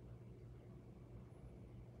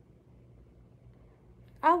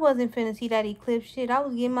 I wasn't finna see that eclipse shit. I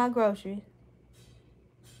was getting my groceries.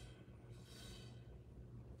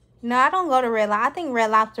 No, I don't go to Red Lobster. I think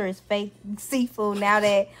Red Lobster is fake seafood now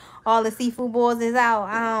that all the seafood boils is out.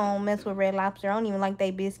 I don't mess with Red Lobster. I don't even like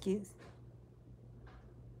they biscuits.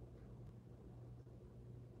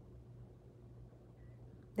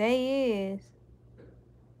 They is.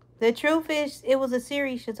 The truth is, it was a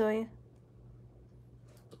series, Shatoya.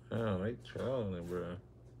 Oh, they trolling, bro.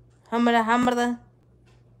 Hamada.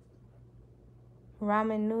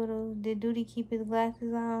 Ramen noodles. Did Duty keep his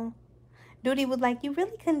glasses on? Duty was like, you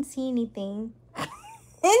really couldn't see anything.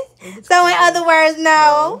 So in other words,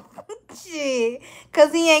 no. Shit.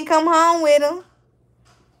 Because he ain't come home with him.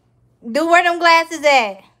 Do where them glasses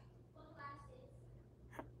at?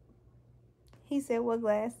 He said, what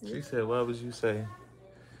glasses? She said, what would you say?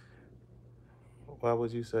 Why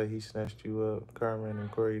would you say he snatched you up? Carmen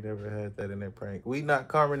and Corey never had that in their prank. We not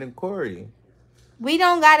Carmen and Corey. We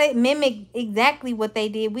don't gotta mimic exactly what they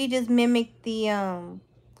did. We just mimic the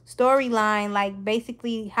storyline, like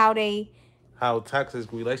basically how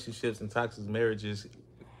toxic relationships and toxic marriages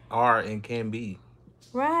are and can be.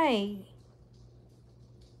 Right.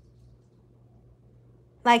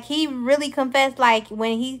 Like he really confessed, like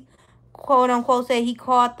when he quote unquote said he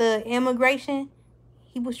called the immigration,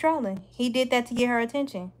 he was trolling. He did that to get her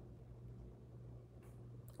attention.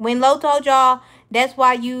 When Lo told y'all that's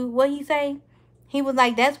why you, what he say? He was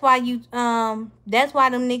like, that's why you that's why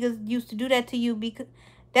them niggas used to do that to you, because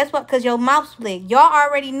that's what, cause your mouth slick. Y'all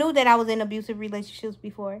already knew that I was in abusive relationships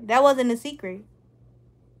before. That wasn't a secret.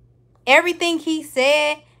 Everything he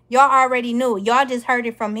said, y'all already knew. Y'all just heard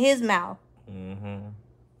it from his mouth. The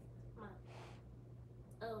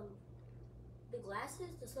glasses,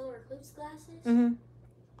 the solar eclipse glasses.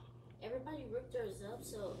 Everybody ripped theirs up,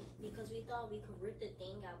 so because we thought we could rip the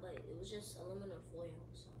thing out, but it was just aluminum foil.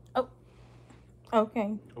 So. Oh,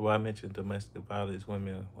 okay. Well, I mentioned domestic violence.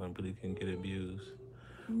 Women really can get abused.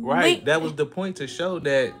 Right, that was the point, to show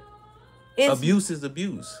that abuse is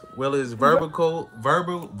abuse. Well, it's verbal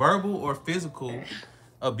or physical.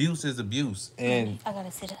 Abuse is abuse, and I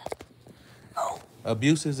gotta sit up.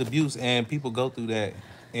 Abuse is abuse, and people go through that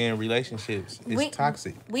in relationships. It's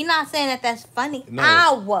toxic. We're not saying that that's funny. No,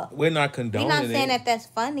 Ow. We're not condoning it. We're not saying that that's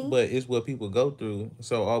funny. But it's what people go through.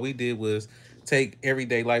 So all we did was take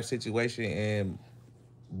everyday life situation and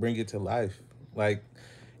bring it to life. Like,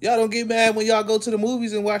 y'all don't get mad when y'all go to the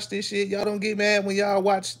movies and watch this shit. Y'all don't get mad when y'all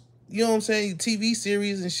watch, you know what I'm saying, TV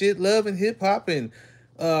series and shit, Love and Hip Hop and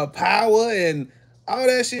Power and all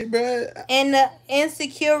that shit, bro. And the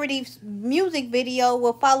Insecurity music video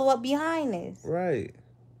will follow up behind this. Right.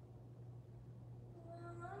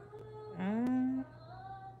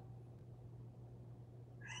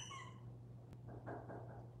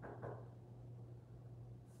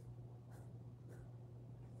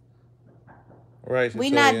 Right. We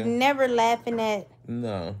not never laughing at.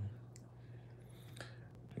 No.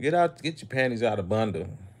 Get your panties out of bundle.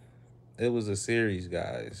 It was a series,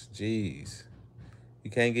 guys. Jeez.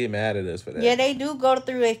 You can't get mad at us for that. Yeah, they do go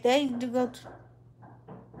through it. They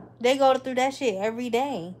go through that shit every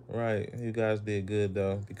day. Right. You guys did good,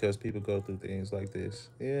 though, because people go through things like this.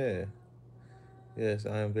 Yeah. Yes,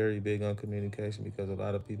 I am very big on communication because a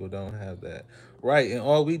lot of people don't have that. Right. And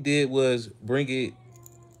all we did was bring it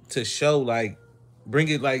to show, like,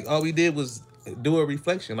 all we did was do a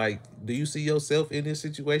reflection. Like, do you see yourself in this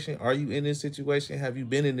situation? Are you in this situation? Have you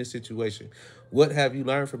been in this situation? What have you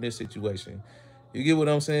learned from this situation? You get what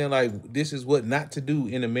I'm saying? Like, this is what not to do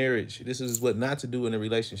in a marriage. This is what not to do in a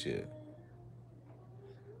relationship.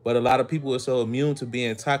 But a lot of people are so immune to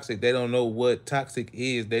being toxic, they don't know what toxic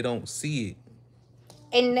is. They don't see it.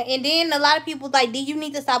 And then a lot of people like, you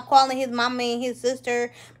need to stop calling his mama and his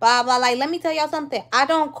sister, blah, blah. Like, let me tell y'all something. I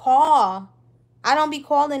don't call. I don't be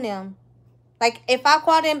calling them. Like, if I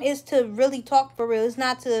call them, it's to really talk for real. It's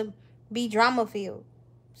not to be drama-filled.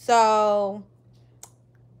 So,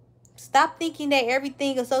 stop thinking that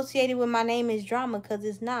everything associated with my name is drama, because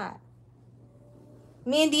it's not.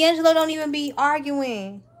 Me and D'Angelo don't even be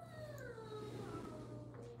arguing.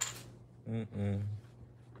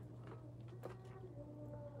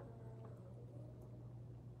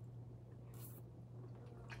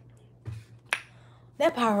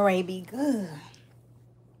 That Powerade be good.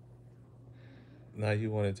 Now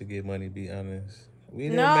you wanted to get money, be honest. We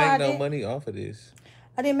didn't make no money off of this.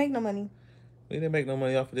 I didn't make no money. We didn't make no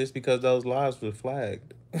money off of this because those lives were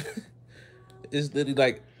flagged. It's literally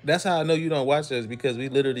like, that's how I know you don't watch us, because we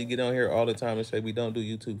literally get on here all the time and say we don't do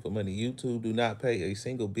YouTube for money. YouTube do not pay a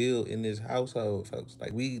single bill in this household, folks.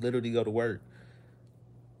 Like, we literally go to work.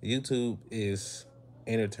 YouTube is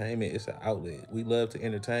entertainment. It's an outlet. We love to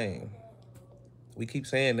entertain. We keep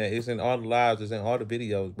saying that. It's in all the lives. It's in all the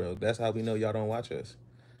videos, bro. That's how we know y'all don't watch us.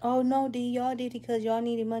 Oh, no, D. Y'all did it because y'all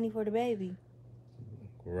needed money for the baby.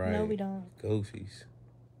 Right. No, we don't. Goofies.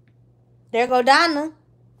 There go Donna.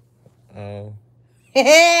 Oh.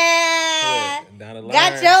 Yeah. Donna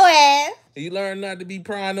got your ass. You learn not to be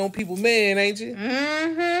prying on people, man, ain't you?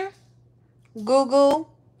 Google.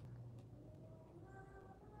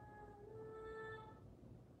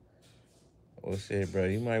 Oh, shit, bro.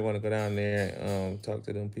 You might want to go down there and talk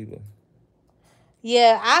to them people.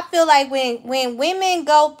 Yeah, I feel like when women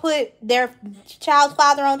go put their child's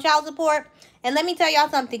father on child support, and let me tell y'all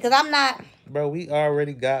something, because I'm not... Bro, we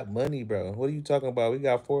already got money, bro. What are you talking about? We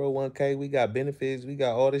got 401k, we got benefits, we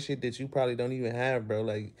got all the shit that you probably don't even have, bro.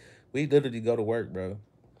 Like, we literally go to work, bro.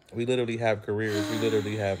 We literally have careers. We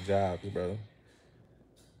literally have jobs, bro.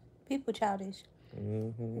 People childish.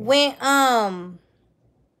 When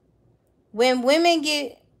women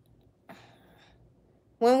get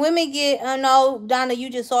no, Donna, you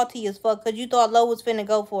just salty as fuck because you thought Lo was finna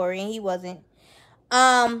go for it and he wasn't.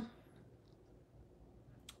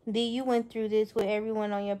 D, you went through this with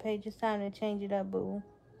everyone on your page. It's time to change it up, boo.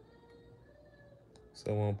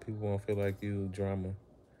 So when people won't feel like you drama.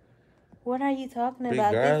 What are you talking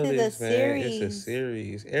about? This is a series. It's a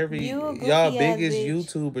series. Y'all biggest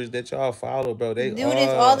YouTubers that y'all follow, bro, they do this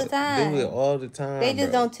all the time. Do it all the time. They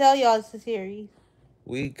just don't tell y'all it's a series.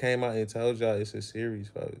 We came out and told y'all it's a series,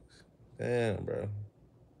 folks. Damn, bro.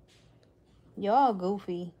 Y'all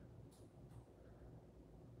goofy.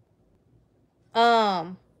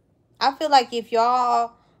 I feel like if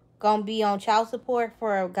y'all gonna be on child support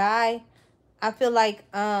for a guy, I feel like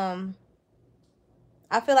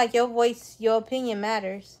your voice, your opinion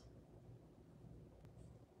matters.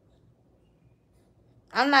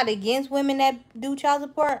 I'm not against women that do child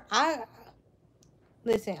support.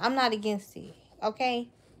 Listen, I'm not against it, okay?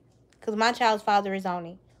 Because my child's father is on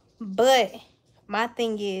it. But my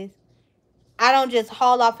thing is, I don't just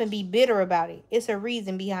haul off and be bitter about it. It's a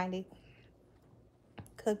reason behind it.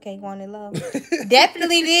 Cupcake wanted love.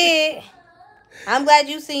 Definitely did. I'm glad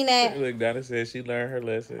you seen that. Look, Donna said she learned her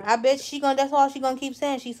lesson. I bet that's all she gonna keep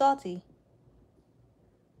saying. She's salty.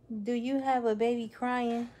 Do you have a baby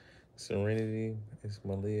crying? Serenity. It's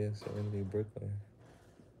Malia. Serenity, Brooklyn.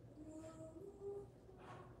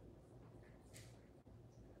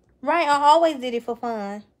 Right, I always did it for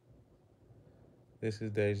fun. This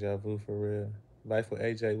is Deja Vu for real. Life with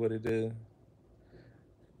AJ, what it do?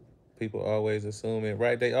 People always assuming,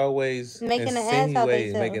 right? They always making an ass out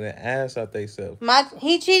themselves. Making an ass out themselves.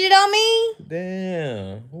 He cheated on me?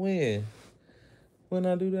 Damn. When? When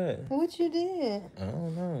I do that? What you did? I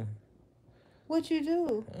don't know. What you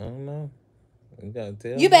do? I don't know. You gotta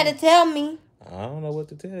tell me. You better tell me. I don't know what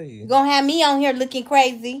to tell you. You gonna have me on here looking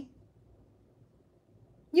crazy.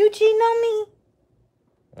 You cheating on me?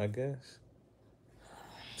 I guess.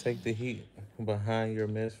 Take the heat behind your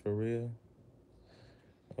mess for real.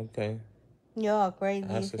 Okay. Y'all crazy.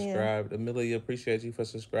 I subscribed. Amelia, appreciate you for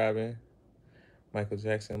subscribing. Michael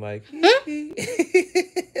Jackson, like.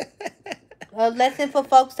 A lesson for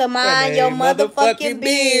folks to mind your motherfucking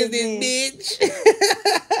business, bitch.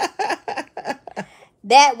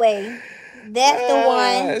 That way. That's the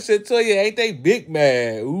one. I should tell you, ain't they big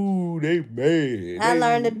mad? Ooh, they mad. I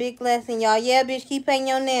learned a big lesson, y'all. Yeah, bitch, keep painting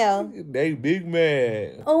your nails. They big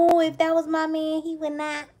mad. Oh, if that was my man, he would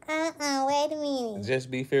not. Wait a minute. Just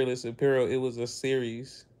Be Fearless Imperial. It was a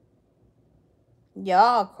series.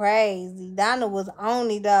 Y'all crazy. Donna was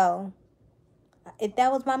on it, though. If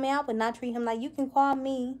that was my man, I would not treat him like you can call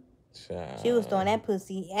me. Child. She was throwing that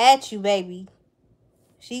pussy at you, baby.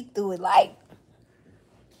 She threw it like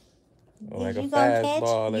a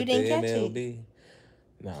fastball at the MLB. It?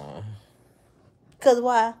 Nah. Cause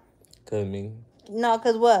why? Cause me. No,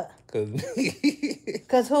 cause what? Cause me.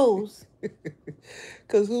 Cause who's?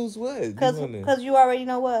 Cause who's what? Cause you already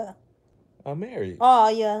know what? I'm married. Oh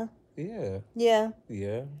yeah. Yeah. Yeah.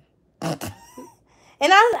 Yeah.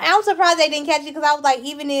 And I'm surprised they didn't catch it because I was like,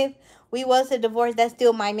 even if we was to divorce, that's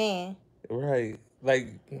still my man. Right. Like.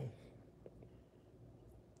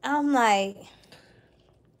 I'm like.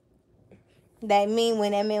 That mean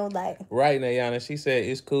when that man was like. Right, Nayana. She said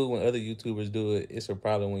it's cool when other YouTubers do it. It's a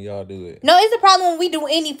problem when y'all do it. No, it's a problem when we do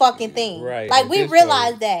any fucking thing. Right. Like, we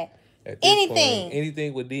realize that. Anything.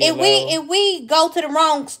 Anything with D. If we go to the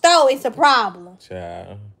wrong store, it's a problem.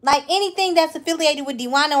 Child. Like, anything that's affiliated with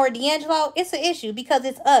DeWanda or D'Angelo, it's an issue because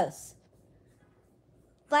it's us.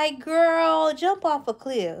 Like, girl, jump off a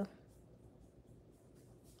cliff.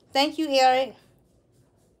 Thank you, Eric.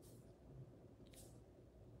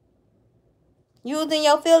 You was in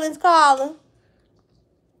your feelings, Carla.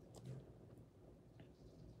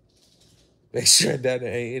 Make sure that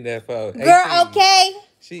ain't in that phone. Girl, okay.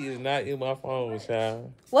 She is not in my phone,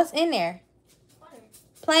 child. What's in there? Water.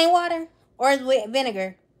 Plain water? Or is it with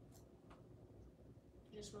vinegar?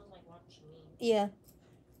 It just smells like water to me. Yeah.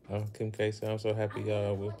 Oh, Kim K said, I'm so happy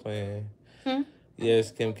y'all was playing.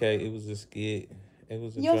 Yes, Kim K, it was a skit. It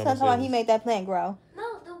was a Your son told me he made that plant grow.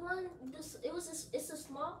 No, the one, it's a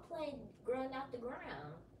small plant growing out the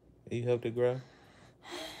ground. You helped it grow?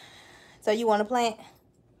 So you want to plant?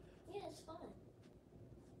 Yeah, it's fun.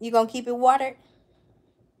 You gonna keep it watered?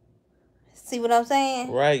 See what I'm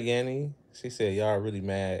saying? Right, Yanni. She said y'all really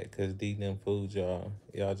mad because D them food y'all.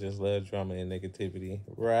 Y'all just love drama and negativity.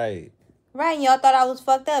 Right. Right, y'all thought I was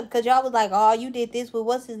fucked up because y'all was like, oh, you did this with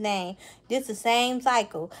what's his name? This the same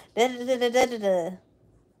cycle. Da-da-da-da-da-da.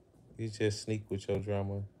 You just sneak with your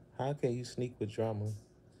drama. How can you sneak with drama?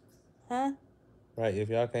 Huh? Right, if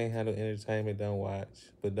y'all can't handle entertainment, don't watch.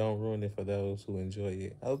 But don't ruin it for those who enjoy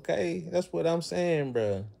it. Okay, that's what I'm saying,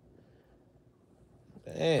 bruh.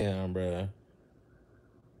 Damn, bruh.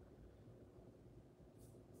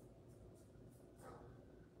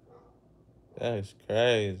 That's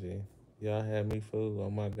crazy. Y'all had me fooled.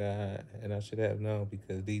 Oh my God. And I should have known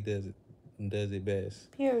because D does it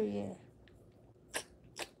best. Period.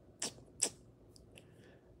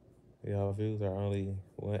 Y'all views are only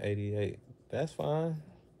 188. That's fine.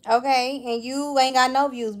 Okay, and you ain't got no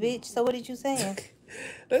views, bitch. So what did you saying?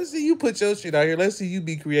 Let's see you put your shit out here. Let's see you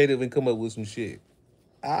be creative and come up with some shit.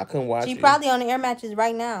 I'll come watch She it. probably on the air matches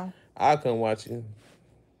right now. I'll come watch you.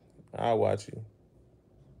 I'll watch you.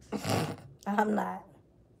 I'm not.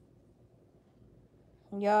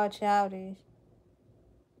 Y'all childish.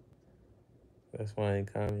 That's why I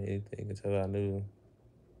ain't comment anything until I knew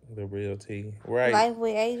the real tea. Right. Life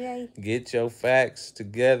with AJ. Get your facts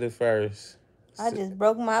together first. I just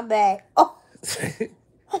broke my back. Oh.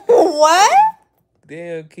 What?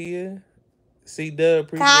 Damn, Kia. C-Dub,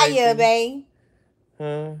 appreciate Kaya, you. babe.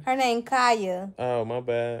 Huh? Her name Kaya. Oh, my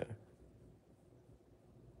bad.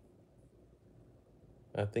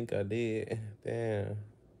 I think I did. Damn.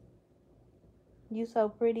 You so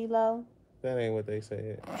pretty, Low. That ain't what they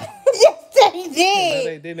said. Yes, they did.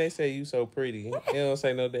 No, didn't they say you so pretty? They don't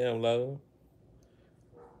say no damn Low.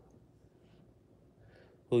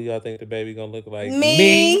 Who y'all think the baby gonna look like?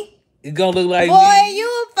 Me. It gonna look like Boy, me? you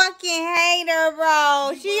a fucking hater,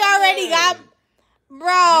 bro. She already got...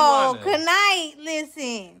 Bro, Kanai,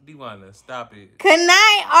 listen. DeWanda, stop it.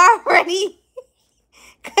 Kanai already...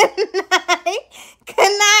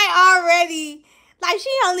 Kanai already... Like, she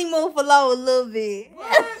only moved for Low a little bit.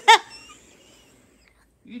 What?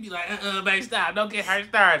 You be like, baby, stop. Don't get her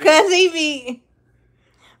started. Because he be...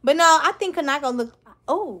 But no, I think Kanai gonna look...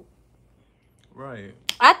 Oh. Right.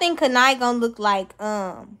 I think Kanai gonna look like...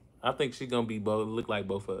 I think she gonna be look like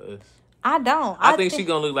both of us. I don't. I think she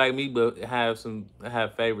gonna look like me, but have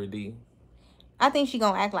favorite D. I think she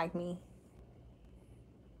gonna act like me.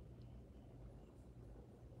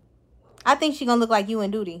 I think she gonna look like you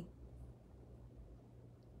and Duty.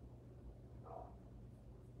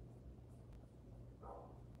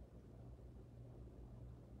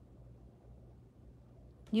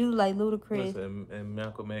 You look like Ludacris. And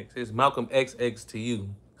Malcolm X. It's Malcolm XX to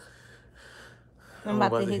you. I'm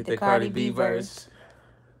about to hit the Cardi B verse.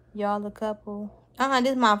 Y'all a couple.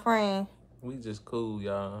 This my friend. We just cool,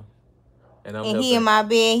 y'all. And he in my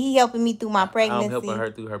bed. He helping me through my pregnancy. I'm helping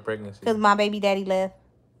her through her pregnancy. Because my baby daddy left.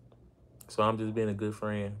 So I'm just being a good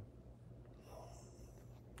friend.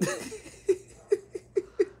 This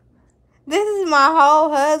is my whole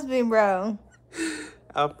husband, bro.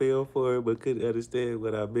 I feel for it, but couldn't understand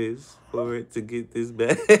what I missed for it to get this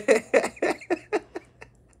bad.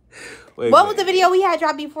 What was the video we had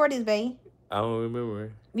dropped before this, babe? I don't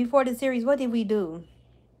remember. Before the series, what did we do?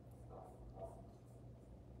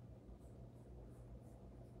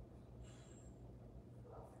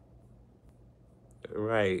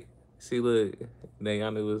 Right. See, look,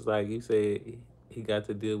 Nayana was like, you said he got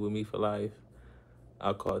to deal with me for life.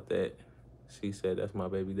 I caught that. She said, that's my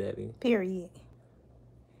baby daddy. Period.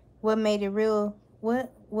 What made it real?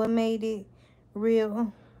 What made it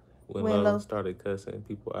real? When Lo started cussing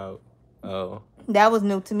people out. Oh. That was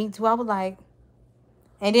new to me, too. I was like...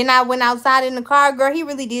 And then I went outside in the car. Girl, he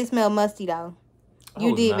really did smell musty, though.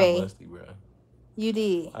 You did, babe. I was not musty, bro. You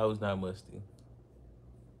did. I was not musty.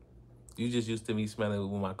 You just used to me smelling it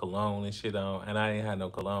with my cologne and shit on, and I ain't had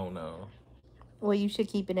no cologne on. Well, you should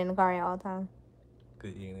keep it in the car at all times.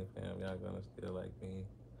 Good evening, fam. Y'all gonna still like me.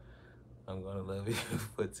 I'm gonna love you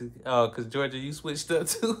for two. Oh, because Georgia, you switched up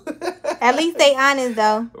too. At least stay honest,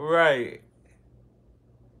 though. Right.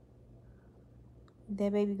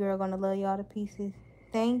 That baby girl gonna love y'all to pieces.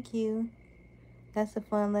 Thank you. That's a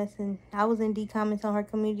fun lesson. I was in D comments on her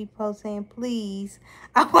community post saying, please,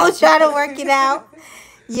 I won't try to work it out.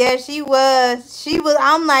 Yeah, she was.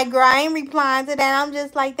 I'm like, girl, I ain't replying to that. I'm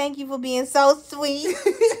just like, thank you for being so sweet.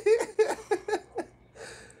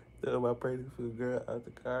 I prayed for the girl out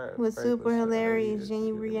the car. Was super hilarious.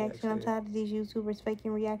 Genuine reaction. I'm tired of these YouTubers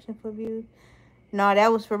faking reaction for views. No,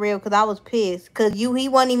 that was for real because I was pissed. Because he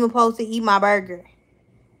wasn't even supposed to eat my burger.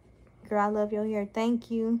 Girl, I love your hair.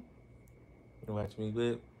 Thank you. Watch me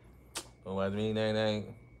whip. Watch me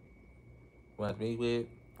nang. Watch me whip.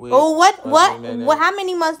 Oh, what? How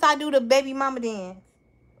many must I do the baby mama dance?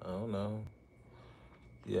 I don't know.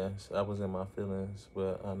 Yes, I was in my feelings,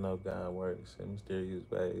 but I know God works in mysterious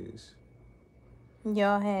ways.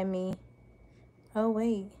 Y'all had me. Oh,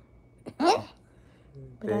 wait. But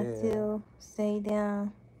damn. I still stay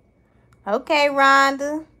down. Okay,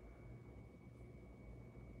 Rhonda.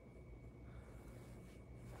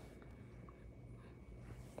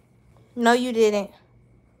 No, you didn't.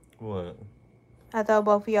 What? I thought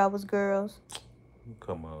both of y'all was girls.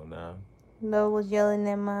 Come on now. No was yelling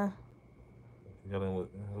at my...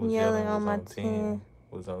 Yelling on my 10.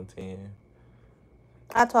 Was on 10.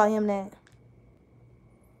 I taught him that.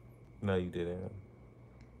 No, you didn't.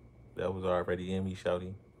 That was already in me,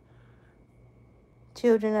 shouty.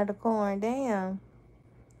 Children of the Corn. Damn.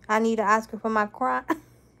 I need an Oscar for my crime.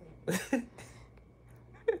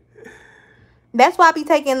 That's why I be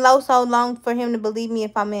taking low so long for him to believe me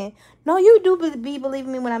if I'm in. No, you do be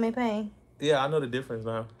believing me when I'm in pain. Yeah, I know the difference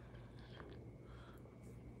now.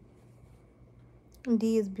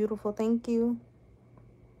 D is beautiful. Thank you.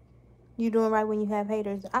 You doing right when you have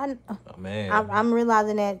haters. Oh, man. I'm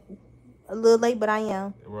realizing that a little late, but I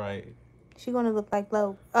am. Right. She gonna look like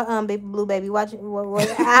Low. Baby blue baby. Watch it. What?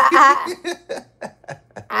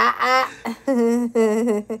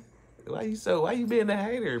 Why you being a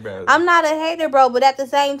hater, bro? I'm not a hater, bro, but at the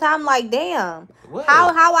same time, like, damn. What?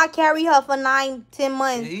 How I carry her for 9-10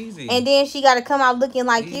 months. Easy. And then she gotta come out looking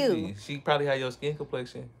like Easy. you. She probably had your skin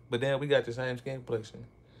complexion. But then we got the same skin complexion.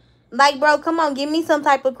 Like, bro, come on, give me some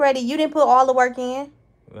type of credit. You didn't put all the work in.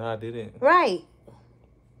 No, I didn't. Right.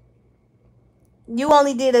 You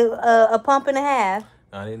only did a pump and a half.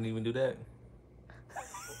 I didn't even do that.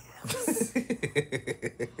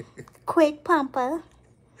 Quick pumper.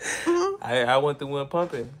 I went through one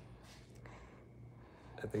pumping.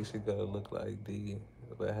 I think she gonna look like Dee,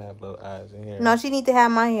 but have little eyes and hair. No, she need to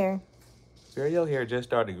have my hair. Girl, your hair just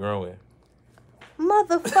started growing.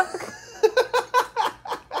 Motherfucker.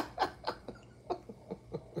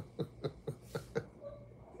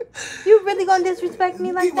 You really gonna disrespect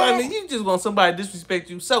me like that? I mean, you just want somebody to disrespect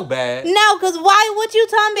you so bad. No, cause why? What you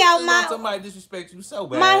talking about? You want somebody to disrespect you so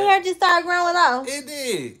bad. My hair just started growing off. It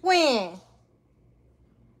did. When?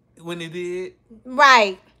 When it did.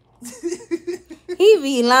 Right. He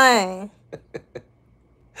be lying.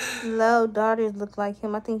 Low daughters look like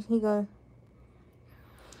him. I think he gonna...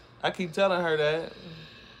 I keep telling her that.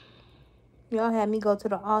 Y'all had me go to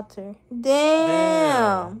the altar.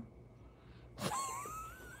 Damn.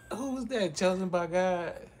 Who was that? Chosen by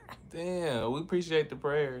God. Damn. We appreciate the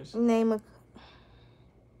prayers. Name of...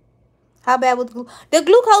 How bad was the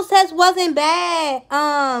glucose test? Wasn't bad.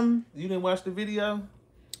 You didn't watch the video?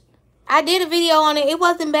 I did a video on it. It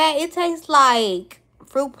wasn't bad. It tastes like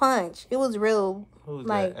fruit punch. It was real. Who's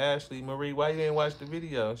like... that? Ashley Marie. Why you didn't watch the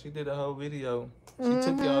video? She did a whole video. She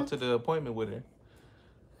took y'all to the appointment with her.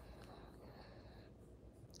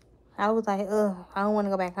 I was like, ugh, I don't want to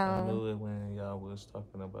go back home. I knew it when y'all was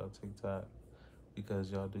talking about TikTok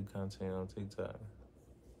because y'all do content on TikTok.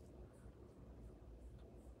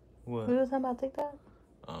 What? We was talking about TikTok?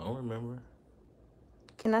 I don't remember.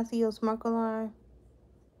 Can I see your smoke alarm?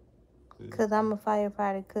 Because I'm a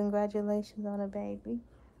firefighter. Congratulations on a baby.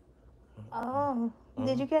 Oh,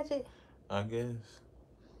 did you catch it? I guess.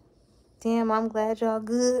 Damn, I'm glad y'all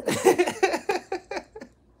good.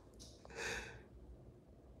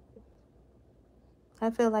 I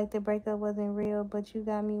feel like the breakup wasn't real, but you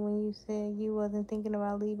got me when you said you wasn't thinking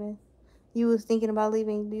about leaving. You was thinking about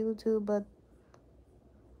leaving YouTube, but...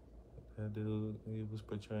 That dude, he was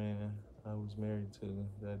portraying I was married to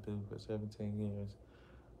that dude for 17 years.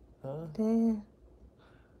 Huh? Damn.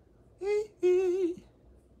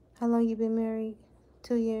 How long you been married?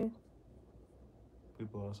 2 years.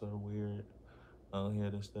 People are so weird. I don't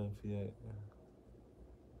hear this stuff yet.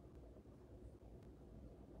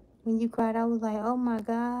 When you cried, I was like, oh my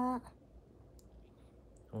God.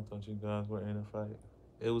 I thought you guys were in a fight.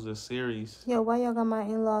 It was a series. Yo, why y'all got my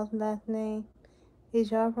in-laws' last name?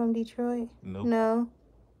 Is y'all from Detroit? Nope. No.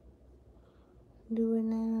 Do it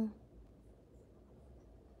now.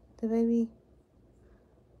 The baby.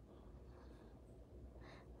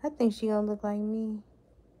 I think she gonna look like me.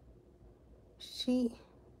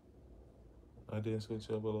 I didn't switch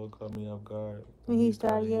up, but it caught me off guard. When he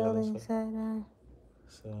started yelling side-eye.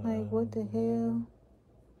 Like, what the hell?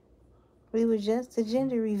 It was just a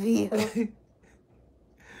gender reveal.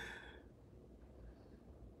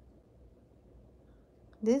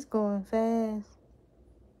 This going fast.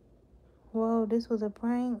 Whoa, this was a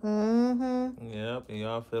prank? Mm-hmm. Yep, and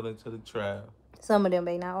y'all fell into the trap. Some of them,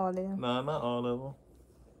 babe, not all of them. No, not all of them.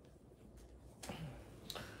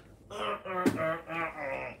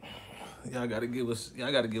 Y'all gotta give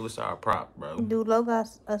us our prop, bro. Dude, Lo got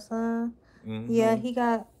a son. Yeah, he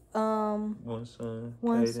got one son.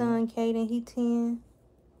 Caden. He 10.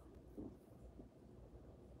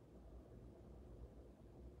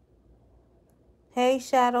 Hey,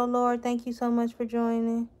 Shadow Lord, thank you so much for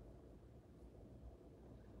joining.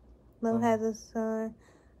 Lo has a son,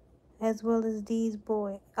 as well as Dee's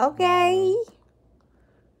boy. Okay.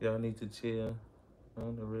 Y'all need to chill.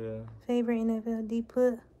 On the real. Favorite NFL. D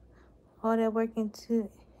put all that work into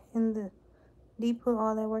in the D put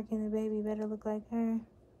all that work in the baby. Better look like her.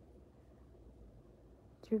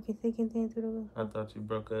 Drew can thick and thin through I thought you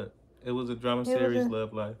broke up. It was a drama It was series, a-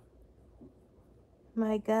 Love Life.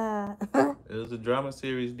 My God. It was a drama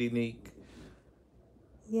series, Denique.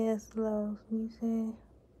 Yes, Lowe's. You said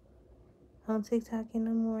on TikTok in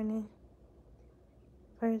the morning.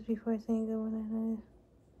 First before saying good one.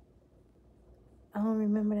 I don't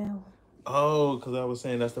remember that one. Oh, because I was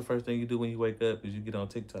saying that's the first thing you do when you wake up is you get on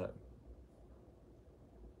TikTok.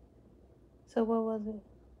 So what was it?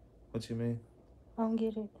 What you mean? I don't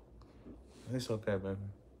get it. It's okay, baby.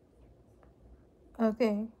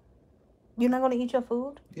 Okay. You're not gonna eat your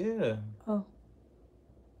food? Yeah. Oh.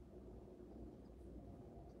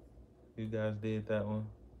 You guys did that one.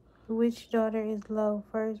 Which daughter is low?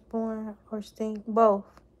 Firstborn or Stink? Both.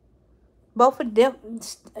 Both of them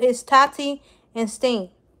is Tati and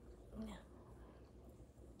Stink.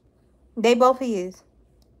 They both is.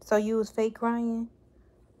 So you was fake crying?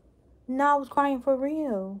 No, I was crying for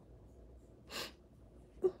real.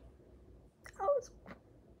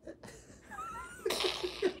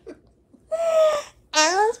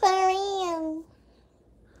 I was for real.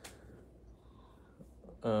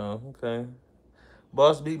 Okay.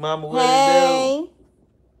 Boss Beat Mama, what Hey. it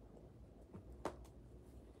do?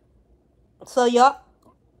 So y'all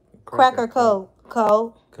cracker code.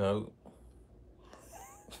 Code.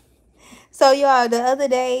 So y'all, the other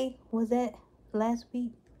day, was that last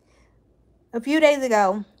week? A few days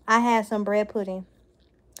ago, I had some bread pudding.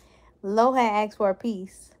 Lo had asked for a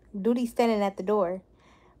piece. Duty standing at the door.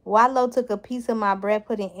 While Lo took a piece of my bread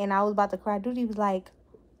pudding and I was about to cry, Duty was like,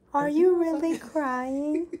 "Are you really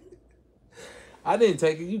crying?" I didn't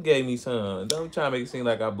take it. You gave me some. Don't try to make it seem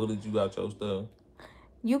like I bullied you out your stuff.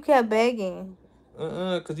 You kept begging.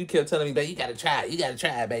 Because you kept telling me, babe, you got to try it. You got to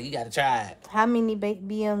try it, babe. You got to try it. How many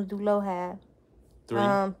BMs do Lo have?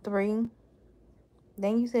 3. 3.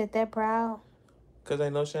 Then you said that proud. Because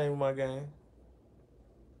ain't no shame in my game.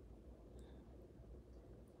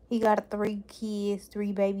 He got 3 kids,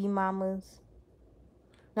 3 baby mamas.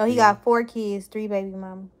 No, he got 4 kids, 3 baby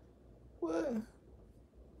mamas. What?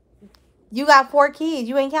 You got 4 kids.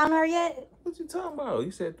 You ain't counting her yet? What you talking about?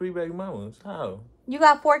 You said 3 baby mamas. How? You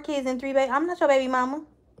got 4 kids and 3 baby. I'm not your baby mama.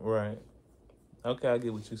 Right. Okay, I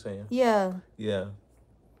get what you're saying. Yeah. Yeah.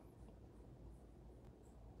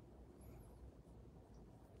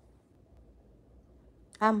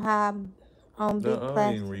 I'm high on big No, I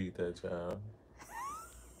plastic. didn't read that, child.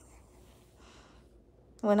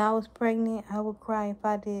 When I was pregnant, I would cry if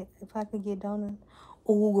I could get donuts.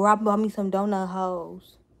 Ooh, girl, I bought me some donut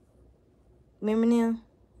hoes. Remember them?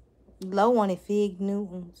 Lo wanted Fig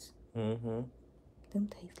Newtons. Mm-hmm. Them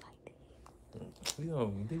taste like that.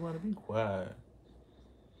 They want to be quiet.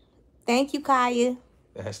 Thank you, Kaya.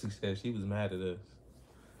 Ashley said she was mad at us.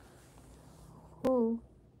 Who?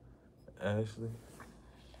 Ashley.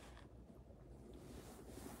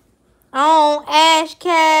 Oh, Ash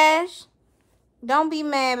Cash. Don't be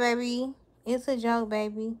mad, baby. It's a joke,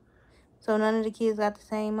 baby. So none of the kids got the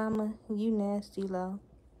same mama? You nasty, Lo.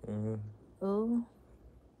 Mm-hmm. Ooh.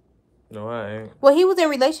 No, I ain't. Well, he was in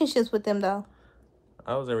relationships with them, though.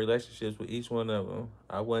 I was in relationships with each one of them.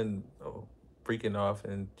 I wasn't freaking off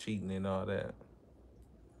and cheating and all that.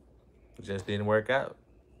 It just didn't work out.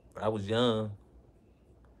 I was young.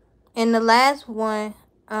 And the last one,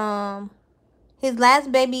 his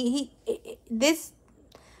last baby,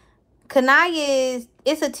 Kanaya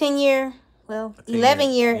it's a 10-year,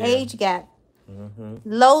 11-year age gap. Mm-hmm.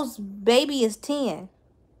 Lowe's baby is 10.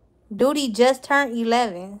 Duty just turned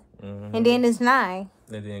 11. Mm-hmm. And then it's 9.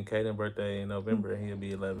 And then Caden's birthday in November, and he'll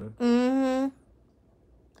be 11.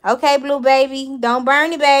 Mm-hmm. Okay, Blue Baby. Don't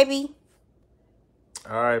burn it, baby.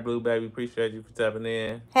 All right, Blue Baby. Appreciate you for tapping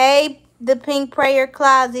in. Hey, the Pink Prayer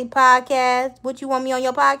Closet podcast. What you want me on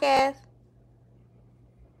your podcast?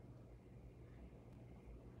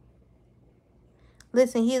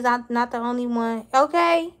 Listen, he is not the only one.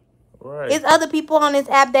 Okay. Right. It's other people on this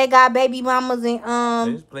app that got baby mamas and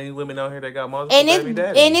There's plenty of women out here that got multiple baby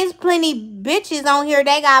daddies. And there's plenty bitches on here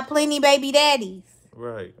that got plenty baby daddies.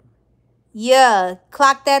 Right. Yeah,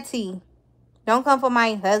 clock that T. Don't come for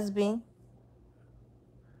my husband.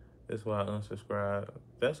 That's why I unsubscribed.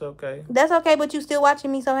 That's okay. That's okay, but you still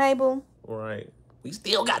watching me, so hey, boo. Right. We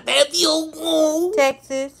still got that view.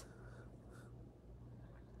 Texas.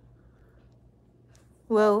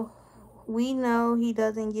 Well, we know he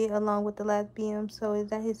doesn't get along with the last BM, so is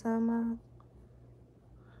that his son, Mom?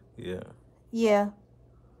 Yeah. Yeah.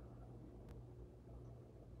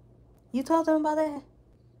 You told him about that?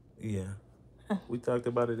 Yeah. We talked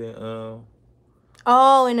about it in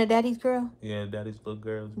Oh, in the Daddy's Girl? Yeah, Daddy's Little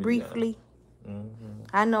Girls video. Briefly. Mm-hmm.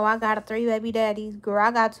 I know I got 3 baby daddies. Girl,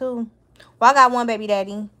 I got 2. Well, I got 1 baby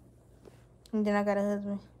daddy. And then I got a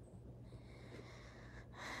husband.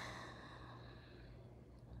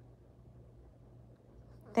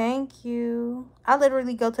 Thank you. I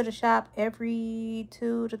literally go to the shop every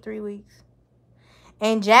 2 to 3 weeks.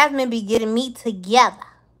 And Jasmine be getting me together.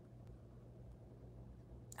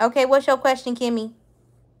 Okay, what's your question, Kimmy?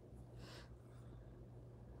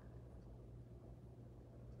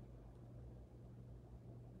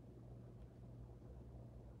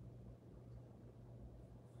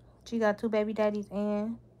 She got 2 baby daddies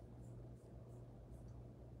and...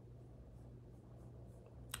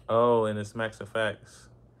 Oh, and it's Smacks of Facts.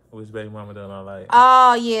 Which baby mama don't I like?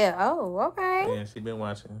 Oh, yeah. Oh, okay. Yeah, she been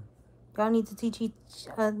watching. Y'all need to teach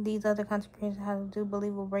these other content creators how to do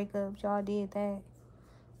believable breakups. Y'all did that.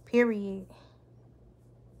 Period.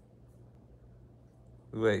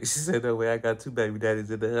 Wait, she said that way. I got 2 baby daddies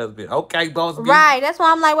and the husband. Okay, boss. Right, that's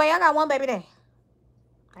why I'm like, wait, I got 1 baby daddy.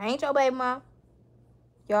 I ain't your baby mom.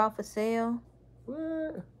 Y'all for sale.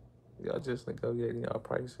 What? Y'all just negotiating y'all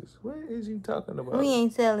prices. What is you talking about? We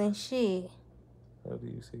ain't selling shit. How do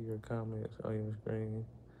you see your comments on your screen?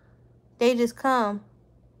 They just come.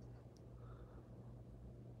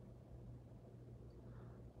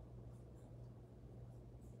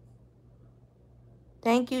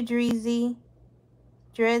 Thank you, Dreezy.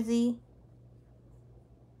 Drezzy.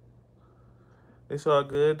 It's all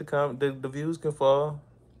good. The views can fall.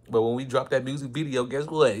 But when we drop that music video, guess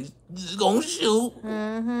what? It's just gonna shoot.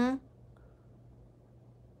 Mm-hmm.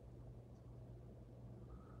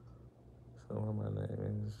 So my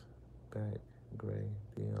name is Back Gray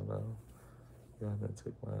DLO. Y'all done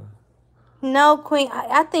took my... No, Queen.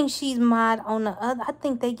 I think she's mod on the other. I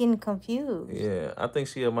think they getting confused. Yeah, I think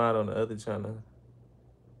she a mod on the other channel.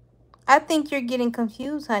 I think you're getting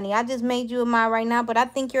confused, honey. I just made you a mod right now, but I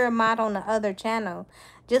think you're a mod on the other channel.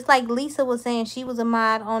 Just like Lisa was saying she was a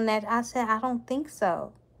mod on that. I said, I don't think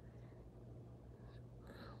so.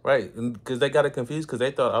 Right, because they got it confused because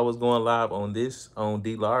they thought I was going live on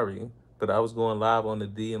Dee Lowery, but I was going live on the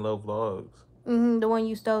D and Low vlogs. Mm-hmm, the one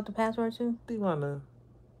you stole the password to? Divana.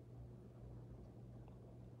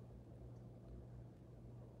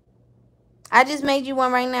 I just made you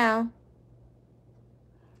one right now.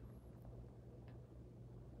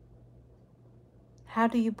 How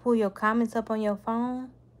do you pull your comments up on your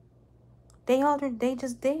phone? They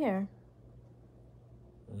just there.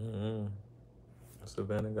 Mm-hmm.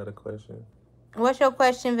 Savannah got a question. What's your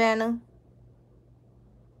question, Vanna?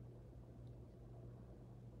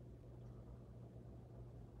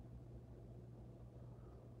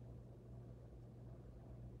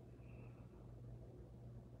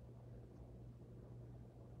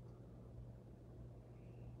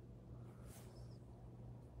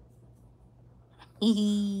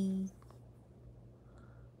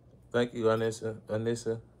 Thank you,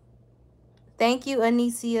 Anissa. Thank you,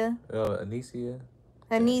 Anicia. Oh, Anicia.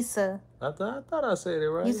 Anissa. I thought I said it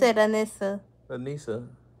right. You said Anissa. Anissa.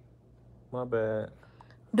 My bad.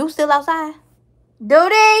 Do still outside?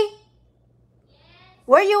 Duty?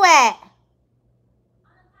 Where you at?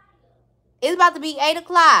 It's about to be 8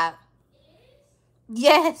 o'clock.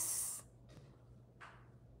 Yes.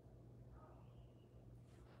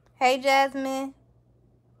 Hey, Jasmine.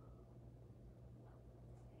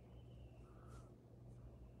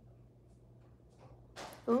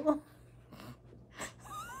 Ooh.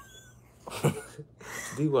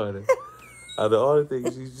 D-Water. Out of all the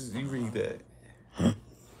things, you read that.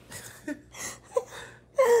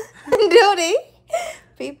 Duty.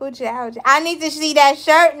 People challenge. I need to see that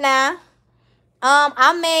shirt now.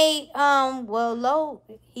 I made, well, Lo,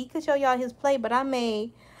 he could show y'all his plate, but I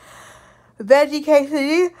made veggie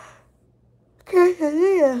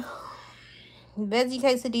quesadilla. Veggie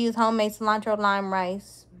quesadillas, homemade cilantro lime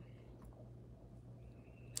rice.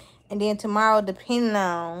 And then tomorrow, depending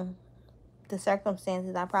on the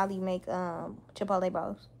circumstances, I probably make Chipotle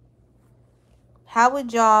bowls. How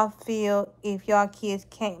would y'all feel if y'all kids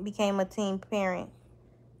became a teen parent?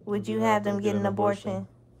 Would you have them get an abortion?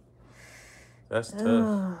 That's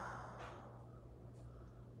tough.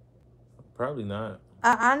 Probably not.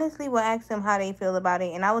 I honestly will ask them how they feel about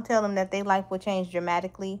it, and I will tell them that their life will change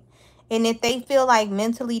dramatically. And if they feel like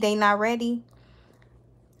mentally they not ready,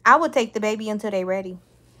 I would take the baby until they ready.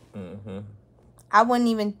 Mm-hmm. I wouldn't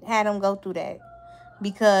even have them go through that,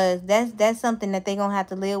 because that's something that they're going to have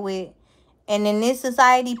to live with. And in this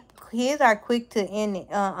society, kids are quick to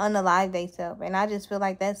unalive themselves. And I just feel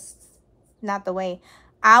like that's not the way.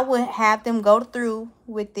 I would have them go through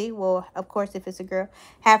with it. Well, of course, if it's a girl,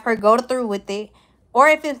 have her go through with it. Or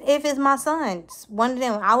if it's my sons, one of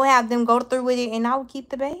them, I would have them go through with it, and I would keep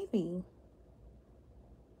the baby.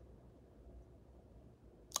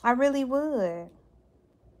 I really would.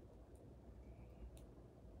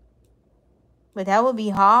 But that would be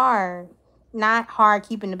hard. Not hard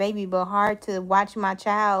keeping the baby, but hard to watch my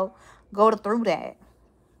child go through that.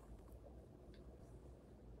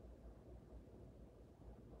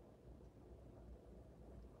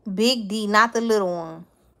 Big D, not the little one.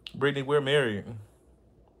 Brittany, we're married.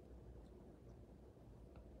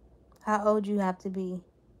 How old you have to be?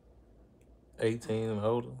 18 and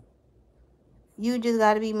older. You just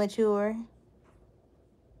got to be mature.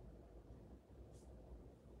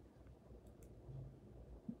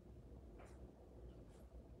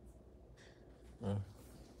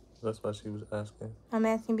 That's why she was asking. I'm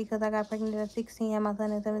asking because I got pregnant at 16 and my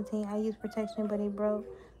son at 17. I used protection, but it broke.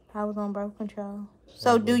 I was on birth control.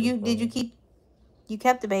 So did you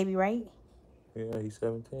kept the baby, right? Yeah, he's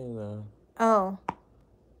 17 now. Oh.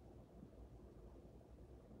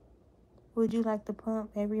 Would you like to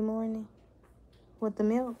pump every morning with the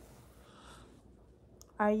milk?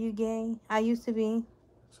 Are you gay? I used to be.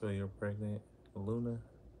 So you're pregnant, Luna?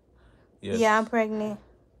 Yes. Yeah, I'm pregnant.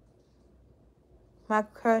 My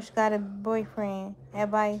crush got a boyfriend.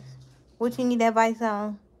 Advice. What you need advice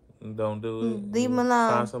on? Don't do it. Leave him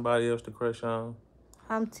alone. Find somebody else to crush on.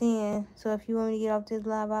 I'm 10, so if you want me to get off this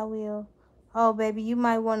live, I will. Oh, baby, you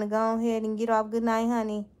might want to go ahead and get off. Good night,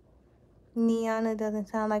 honey. Niana doesn't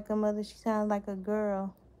sound like a mother. She sounds like a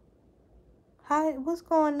girl. Hi, what's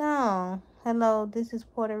going on? Hello, this is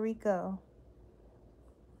Puerto Rico.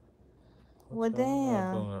 Well,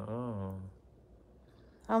 damn.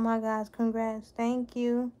 Oh, my gosh, congrats. Thank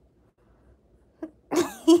you.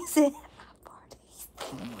 He said,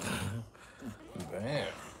 Damn.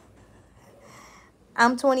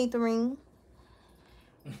 I'm 23.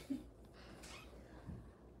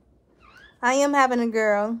 I am having a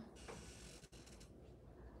girl.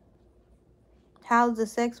 How's the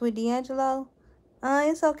sex with D'Angelo?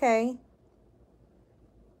 It's okay.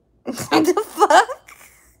 The fuck?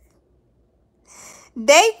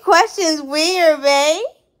 They questions weird, babe.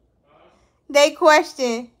 They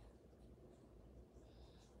question.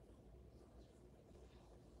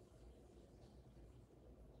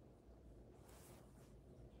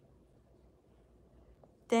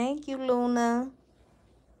 Thank you, Luna.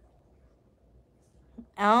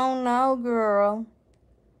 I don't know, girl.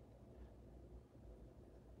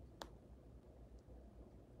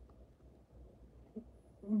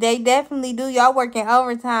 They definitely do. Y'all working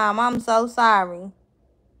overtime. I'm so sorry.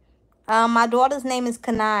 My daughter's name is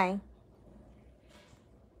Kanai.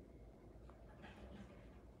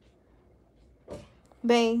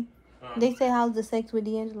 Babe, they say how's the sex with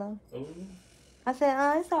D'Angelo? Ooh. I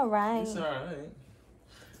said, it's all right. It's all right.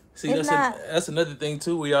 See, that's another thing,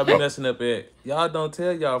 too, where y'all be messing up at. Y'all don't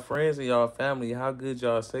tell y'all friends and y'all family how good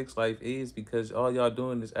y'all sex life is because all y'all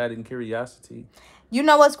doing is adding curiosity. You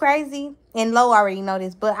know what's crazy? And Lo already know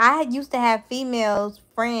this, but I used to have females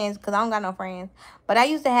friends, because I don't got no friends, but I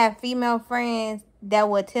used to have female friends that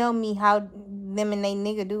would tell me how them and they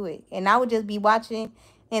nigga do it. And I would just be watching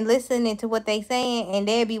and listening to what they saying, and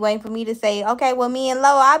they'd be waiting for me to say, okay, well, me and Lo,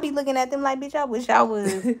 I'll be looking at them like, bitch, I wish I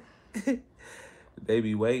was. They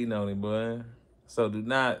be waiting on it, boy. So do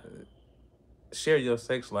not share your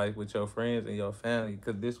sex life with your friends and your family,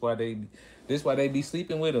 because this why they be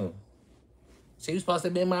sleeping with them. She was supposed to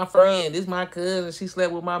be my friend. This my cousin. She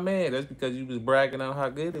slept with my man. That's because you was bragging on how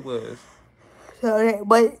good it was. So,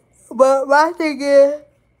 but my thing is,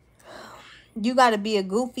 you gotta be a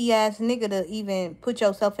goofy ass nigga to even put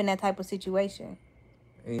yourself in that type of situation.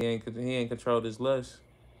 He ain't controlled his lust.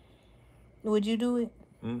 Would you do it?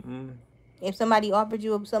 Mm-mm. If somebody offered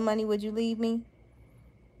you some money, would you leave me?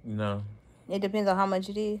 No. It depends on how much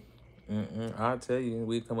it is. Mm-mm. I'll tell you.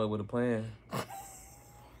 We come up with a plan.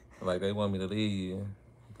 Like, they want me to leave you,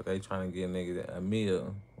 but they trying to get a nigga a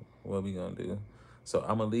meal. What we gonna do? So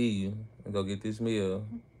I'm gonna leave you and go get this meal.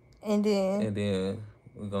 And then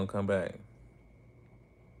we're gonna come back.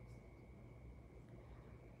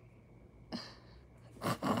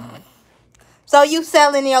 So you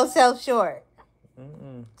selling yourself short?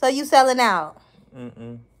 Mm-mm. So you selling out?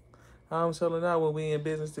 Mm-mm. How I'm selling out when we in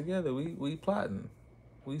business together? We plotting.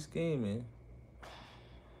 We scheming.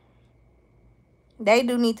 They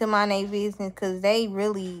do need to mind their business because they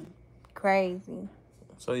really crazy.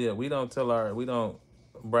 So yeah, we don't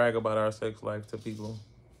brag about our sex life to people.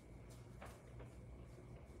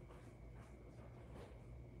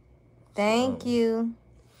 Thank you.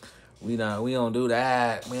 We don't do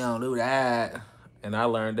that. We don't do that. And I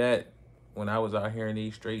learned that when I was out here in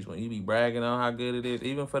these streets, when you be bragging on how good it is,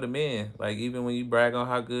 even for the men, like even when you brag on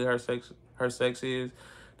how good her sex is,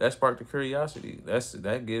 that sparked the curiosity.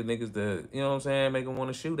 That gives niggas the, you know what I'm saying, make them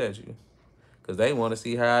want to shoot at you. Cause they want to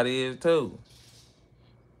see how it is too.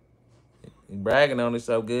 You bragging on it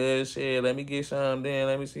so good, shit, let me get some then,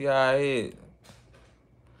 let me see how I hit.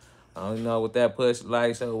 I don't know what that push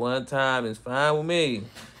like, so one time is fine with me.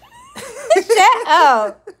 Shut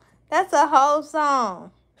up. That's a whole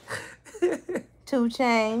song. 2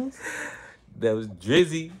 Chainz. That was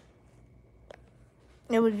Drizzy.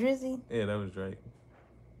 It was Drizzy? Yeah, that was Drake.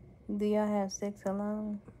 Do y'all have sex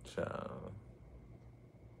alone? Child.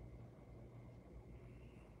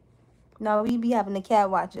 No, we be having the cat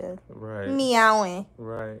watch us. Right. Meowing.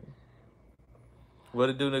 Right. What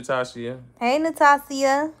it do, Natasha? Hey,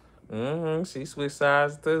 Natasha. She switched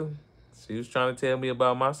sides too. She was trying to tell me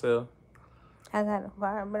about myself. I got a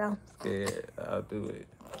fire, but I'm scared. I'll do it.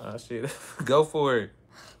 Oh, shit. Go for it.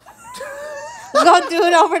 Go do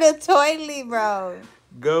it over the toilet, bro.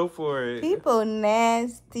 Go for it. People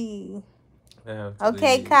nasty.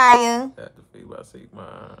 Okay, leave. Kaya. I have to feed my seat,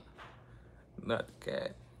 mine. Not the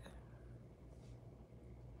cat.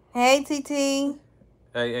 Hey, TT.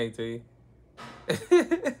 Hey, T.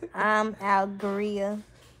 I'm Algeria.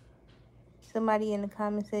 Somebody in the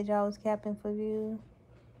comments said y'all was capping for views.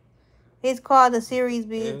 It's called a series,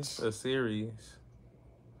 bitch. It's a series.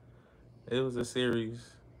 It was a series.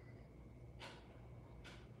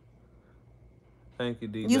 Thank you,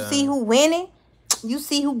 D. You see who winning? You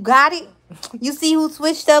see who got it? You see who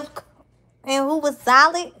switched up and who was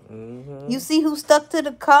solid? You see who stuck to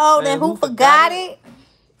the code and who forgot it?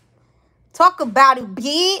 Talk about it,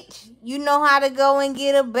 bitch. You know how to go and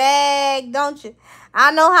get a bag, don't you?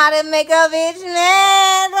 I know how to make a bitch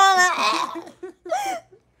mad.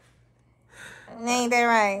 Ain't that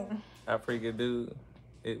right? I freaking do.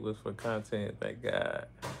 It was for content, thank God.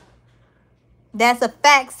 That's a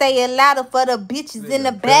fact. Say it louder for the bitches in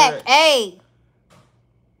the back. Hey.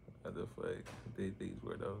 What the fuck? These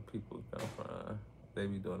where those people come from. They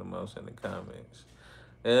be doing the most in the comments.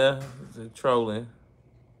 Yeah, it's trolling.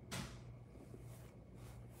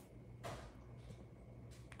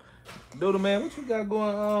 Doodle man, what you got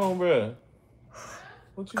going on, bro?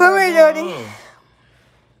 What you Come here, Jody.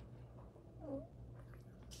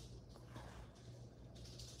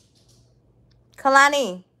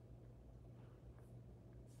 Kalani.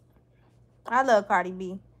 I love Cardi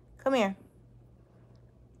B. Come here.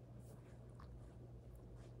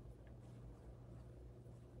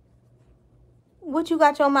 What you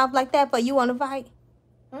got your mouth like that for? You want to fight?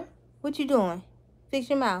 Huh? What you doing? Fix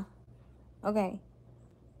your mouth. Okay.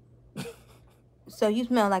 So you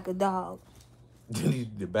smell like a dog. You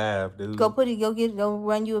need the bath, dude. Go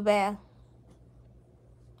run you a bath.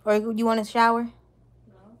 Or you want to shower? No.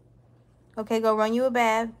 Okay, go run you a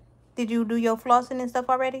bath. Did you do your flossing and stuff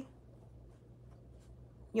already?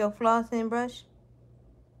 Your flossing and brush?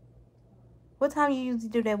 What time you usually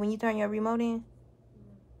do that? When you turn your remote in?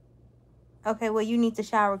 Okay, well, you need to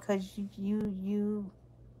shower because you've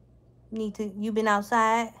been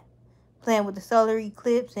outside playing with the solar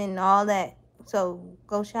eclipse and all that. So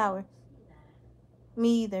go shower.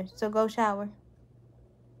 Me either. So go shower.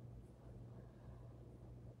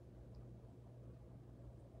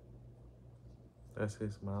 That's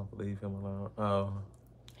his mouth. Leave him alone. Oh.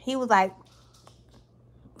 He was like,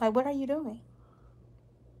 what are you doing?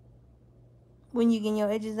 When you getting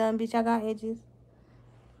your edges done, bitch, I got edges.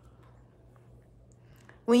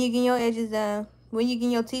 When you getting your edges done. When you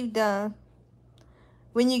getting your teeth done.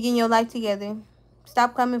 When you getting your life together.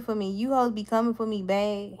 Stop coming for me. You hoes be coming for me,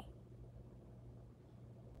 babe.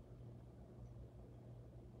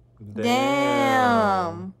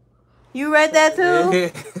 Damn. You read that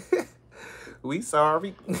too? We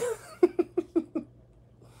sorry.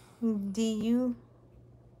 You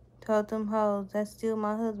told them hoes that's still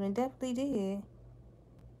my husband. Definitely did.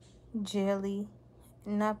 Jelly.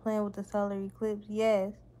 Not playing with the solar eclipse.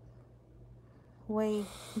 Yes. Wait,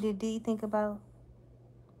 did D think about?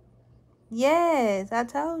 Yes, I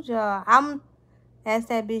told y'all. Ask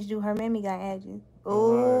that bitch do her mammy got edges.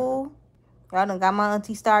 Ooh. Y'all done got my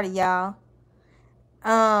auntie started, y'all.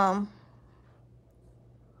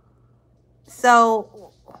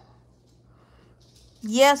 So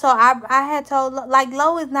yeah, so I had told, like,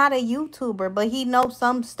 Lo is not a YouTuber, but he knows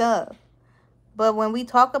some stuff. But when we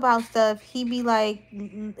talk about stuff, he be like,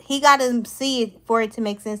 he got to see it for it to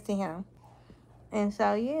make sense to him. And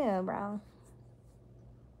so, yeah, bro.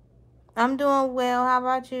 I'm doing well. How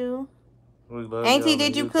about you? We love Auntie,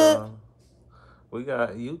 did you cook? We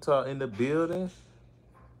got Utah in the building.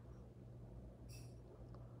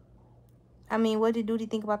 I mean, what did Duty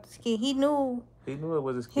think about the skit? He knew. He knew it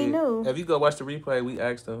was a skit. He knew. If you go watch the replay, we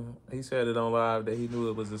asked him. He said it on live that he knew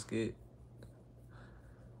it was a skit.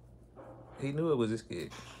 He knew it was a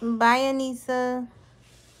skit. Bye, Anissa.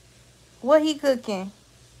 What he cooking?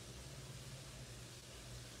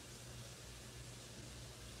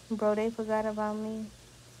 Bro, they forgot about me.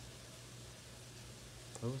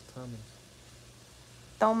 What was Thomas?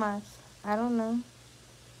 Thomas. I don't know.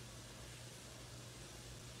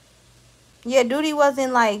 Yeah, Duty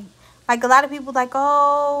wasn't like a lot of people like,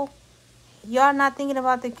 oh, y'all not thinking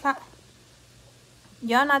about the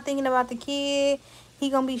kid. He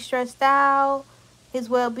gonna be stressed out. His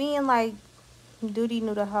well-being, like, Duty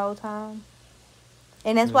knew the whole time.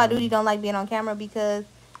 And that's why Duty don't like being on camera, because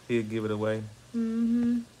he'd give it away.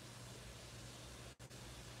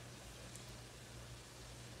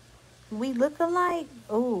 We look alike.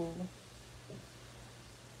 Ooh.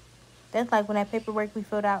 That's like when that paperwork we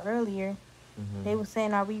filled out earlier. They were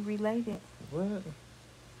saying, are we related? What?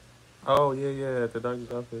 Oh, yeah, at the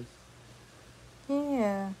doctor's office.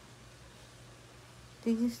 Yeah.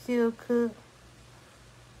 Do you still cook?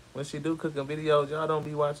 When she do cooking videos, y'all don't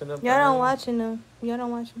be watching them. Y'all don't watching them. Y'all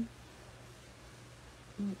don't watch them.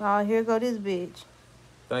 Oh, here go this bitch.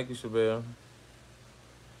 Thank you, Shabelle.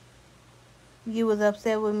 You was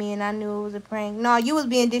upset with me and I knew it was a prank. No, you was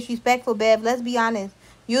being disrespectful, Bev. Let's be honest.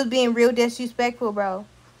 You was being real disrespectful, bro.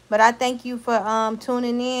 But I thank you for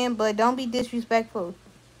tuning in, but don't be disrespectful.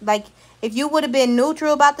 Like, if you would have been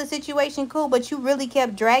neutral about the situation, cool, but you really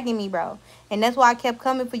kept dragging me, bro. And that's why I kept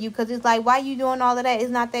coming for you, because it's like, why you doing all of that?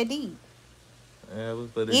 It's not that deep. Yeah,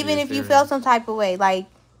 even if you felt some type of way, like,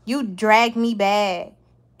 you dragged me bad.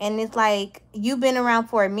 And it's like, you've been around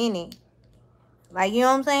for a minute. Like, you know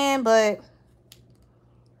what I'm saying? But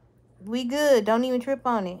we good. Don't even trip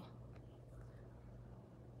on it.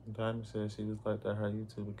 Diamond said she was like that her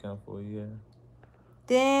YouTube account for a year.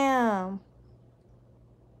 Damn.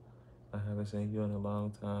 I haven't seen you in a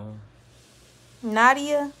long time.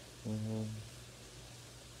 Nadia?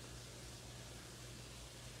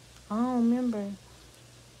 I don't remember.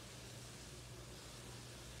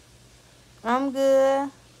 I'm good.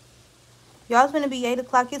 Y'all's gonna be 8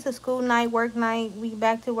 o'clock. It's a school night, work night. We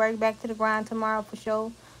back to work, back to the grind tomorrow for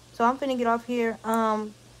sure. So I'm finna get off here.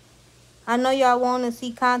 I know y'all want to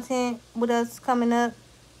see content with us coming up.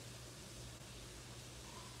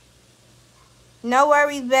 No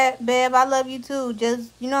worries, Bev. I love you too.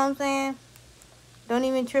 Just, you know what I'm saying? Don't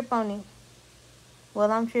even trip on it.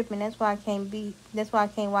 Well, I'm tripping. That's why I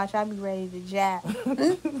can't watch. I'll be ready to jab.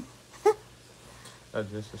 I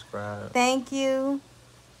just subscribed. Thank you.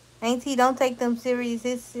 Auntie, don't take them serious.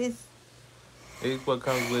 It's what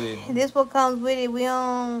comes with it. This what comes with it. We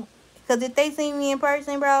don't, because if they see me in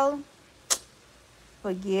person, bro,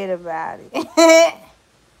 forget about it.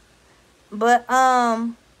 But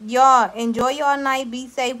y'all enjoy y'all night. Be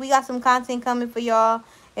safe. We got some content coming for y'all.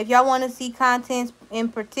 If y'all want to see content in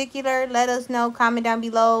particular, let us know. Comment down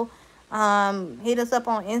below. Hit us up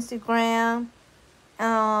on Instagram.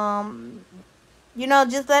 You know,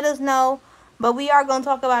 just let us know. But we are gonna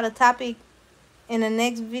talk about a topic in the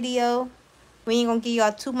next video. We ain't gonna give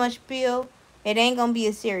y'all too much spiel. It ain't gonna be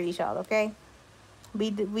a series, y'all. Okay?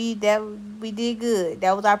 We did good.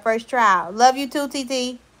 That was our first trial. Love you too,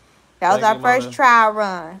 TT. That was our first trial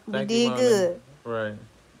run. We did good. Right.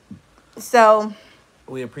 So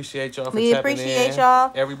we appreciate y'all for tapping in. We appreciate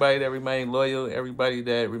y'all. Everybody that remained loyal, everybody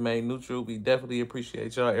that remained neutral, we definitely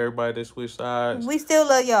appreciate y'all. Everybody that switched sides. We still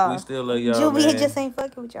love y'all. We still love y'all. Julia just ain't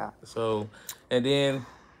fucking with y'all. So, and then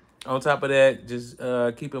on top of that, just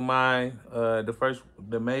keep in mind the first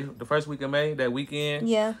week of May, that weekend.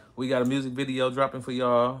 Yeah. We got a music video dropping for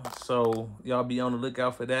y'all. So y'all be on the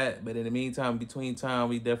lookout for that. But in the meantime, between time,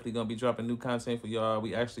 we definitely gonna be dropping new content for y'all.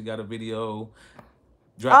 We actually got a video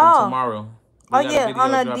dropping tomorrow. On the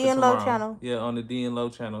DEEANDLOW channel. Yeah, on the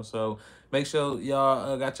DEEANDLOW channel. So make sure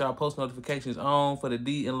y'all got y'all post notifications on for the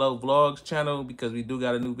DEEANDLOW Vlogs channel, because we do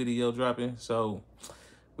got a new video dropping. So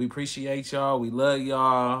we appreciate y'all. We love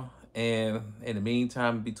y'all. And in the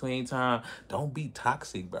meantime, between time, don't be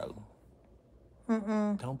toxic, bro.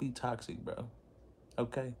 Don't be toxic, bro.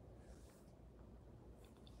 Okay?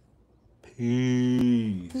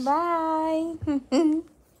 Peace. Bye.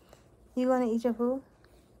 You gonna eat your food?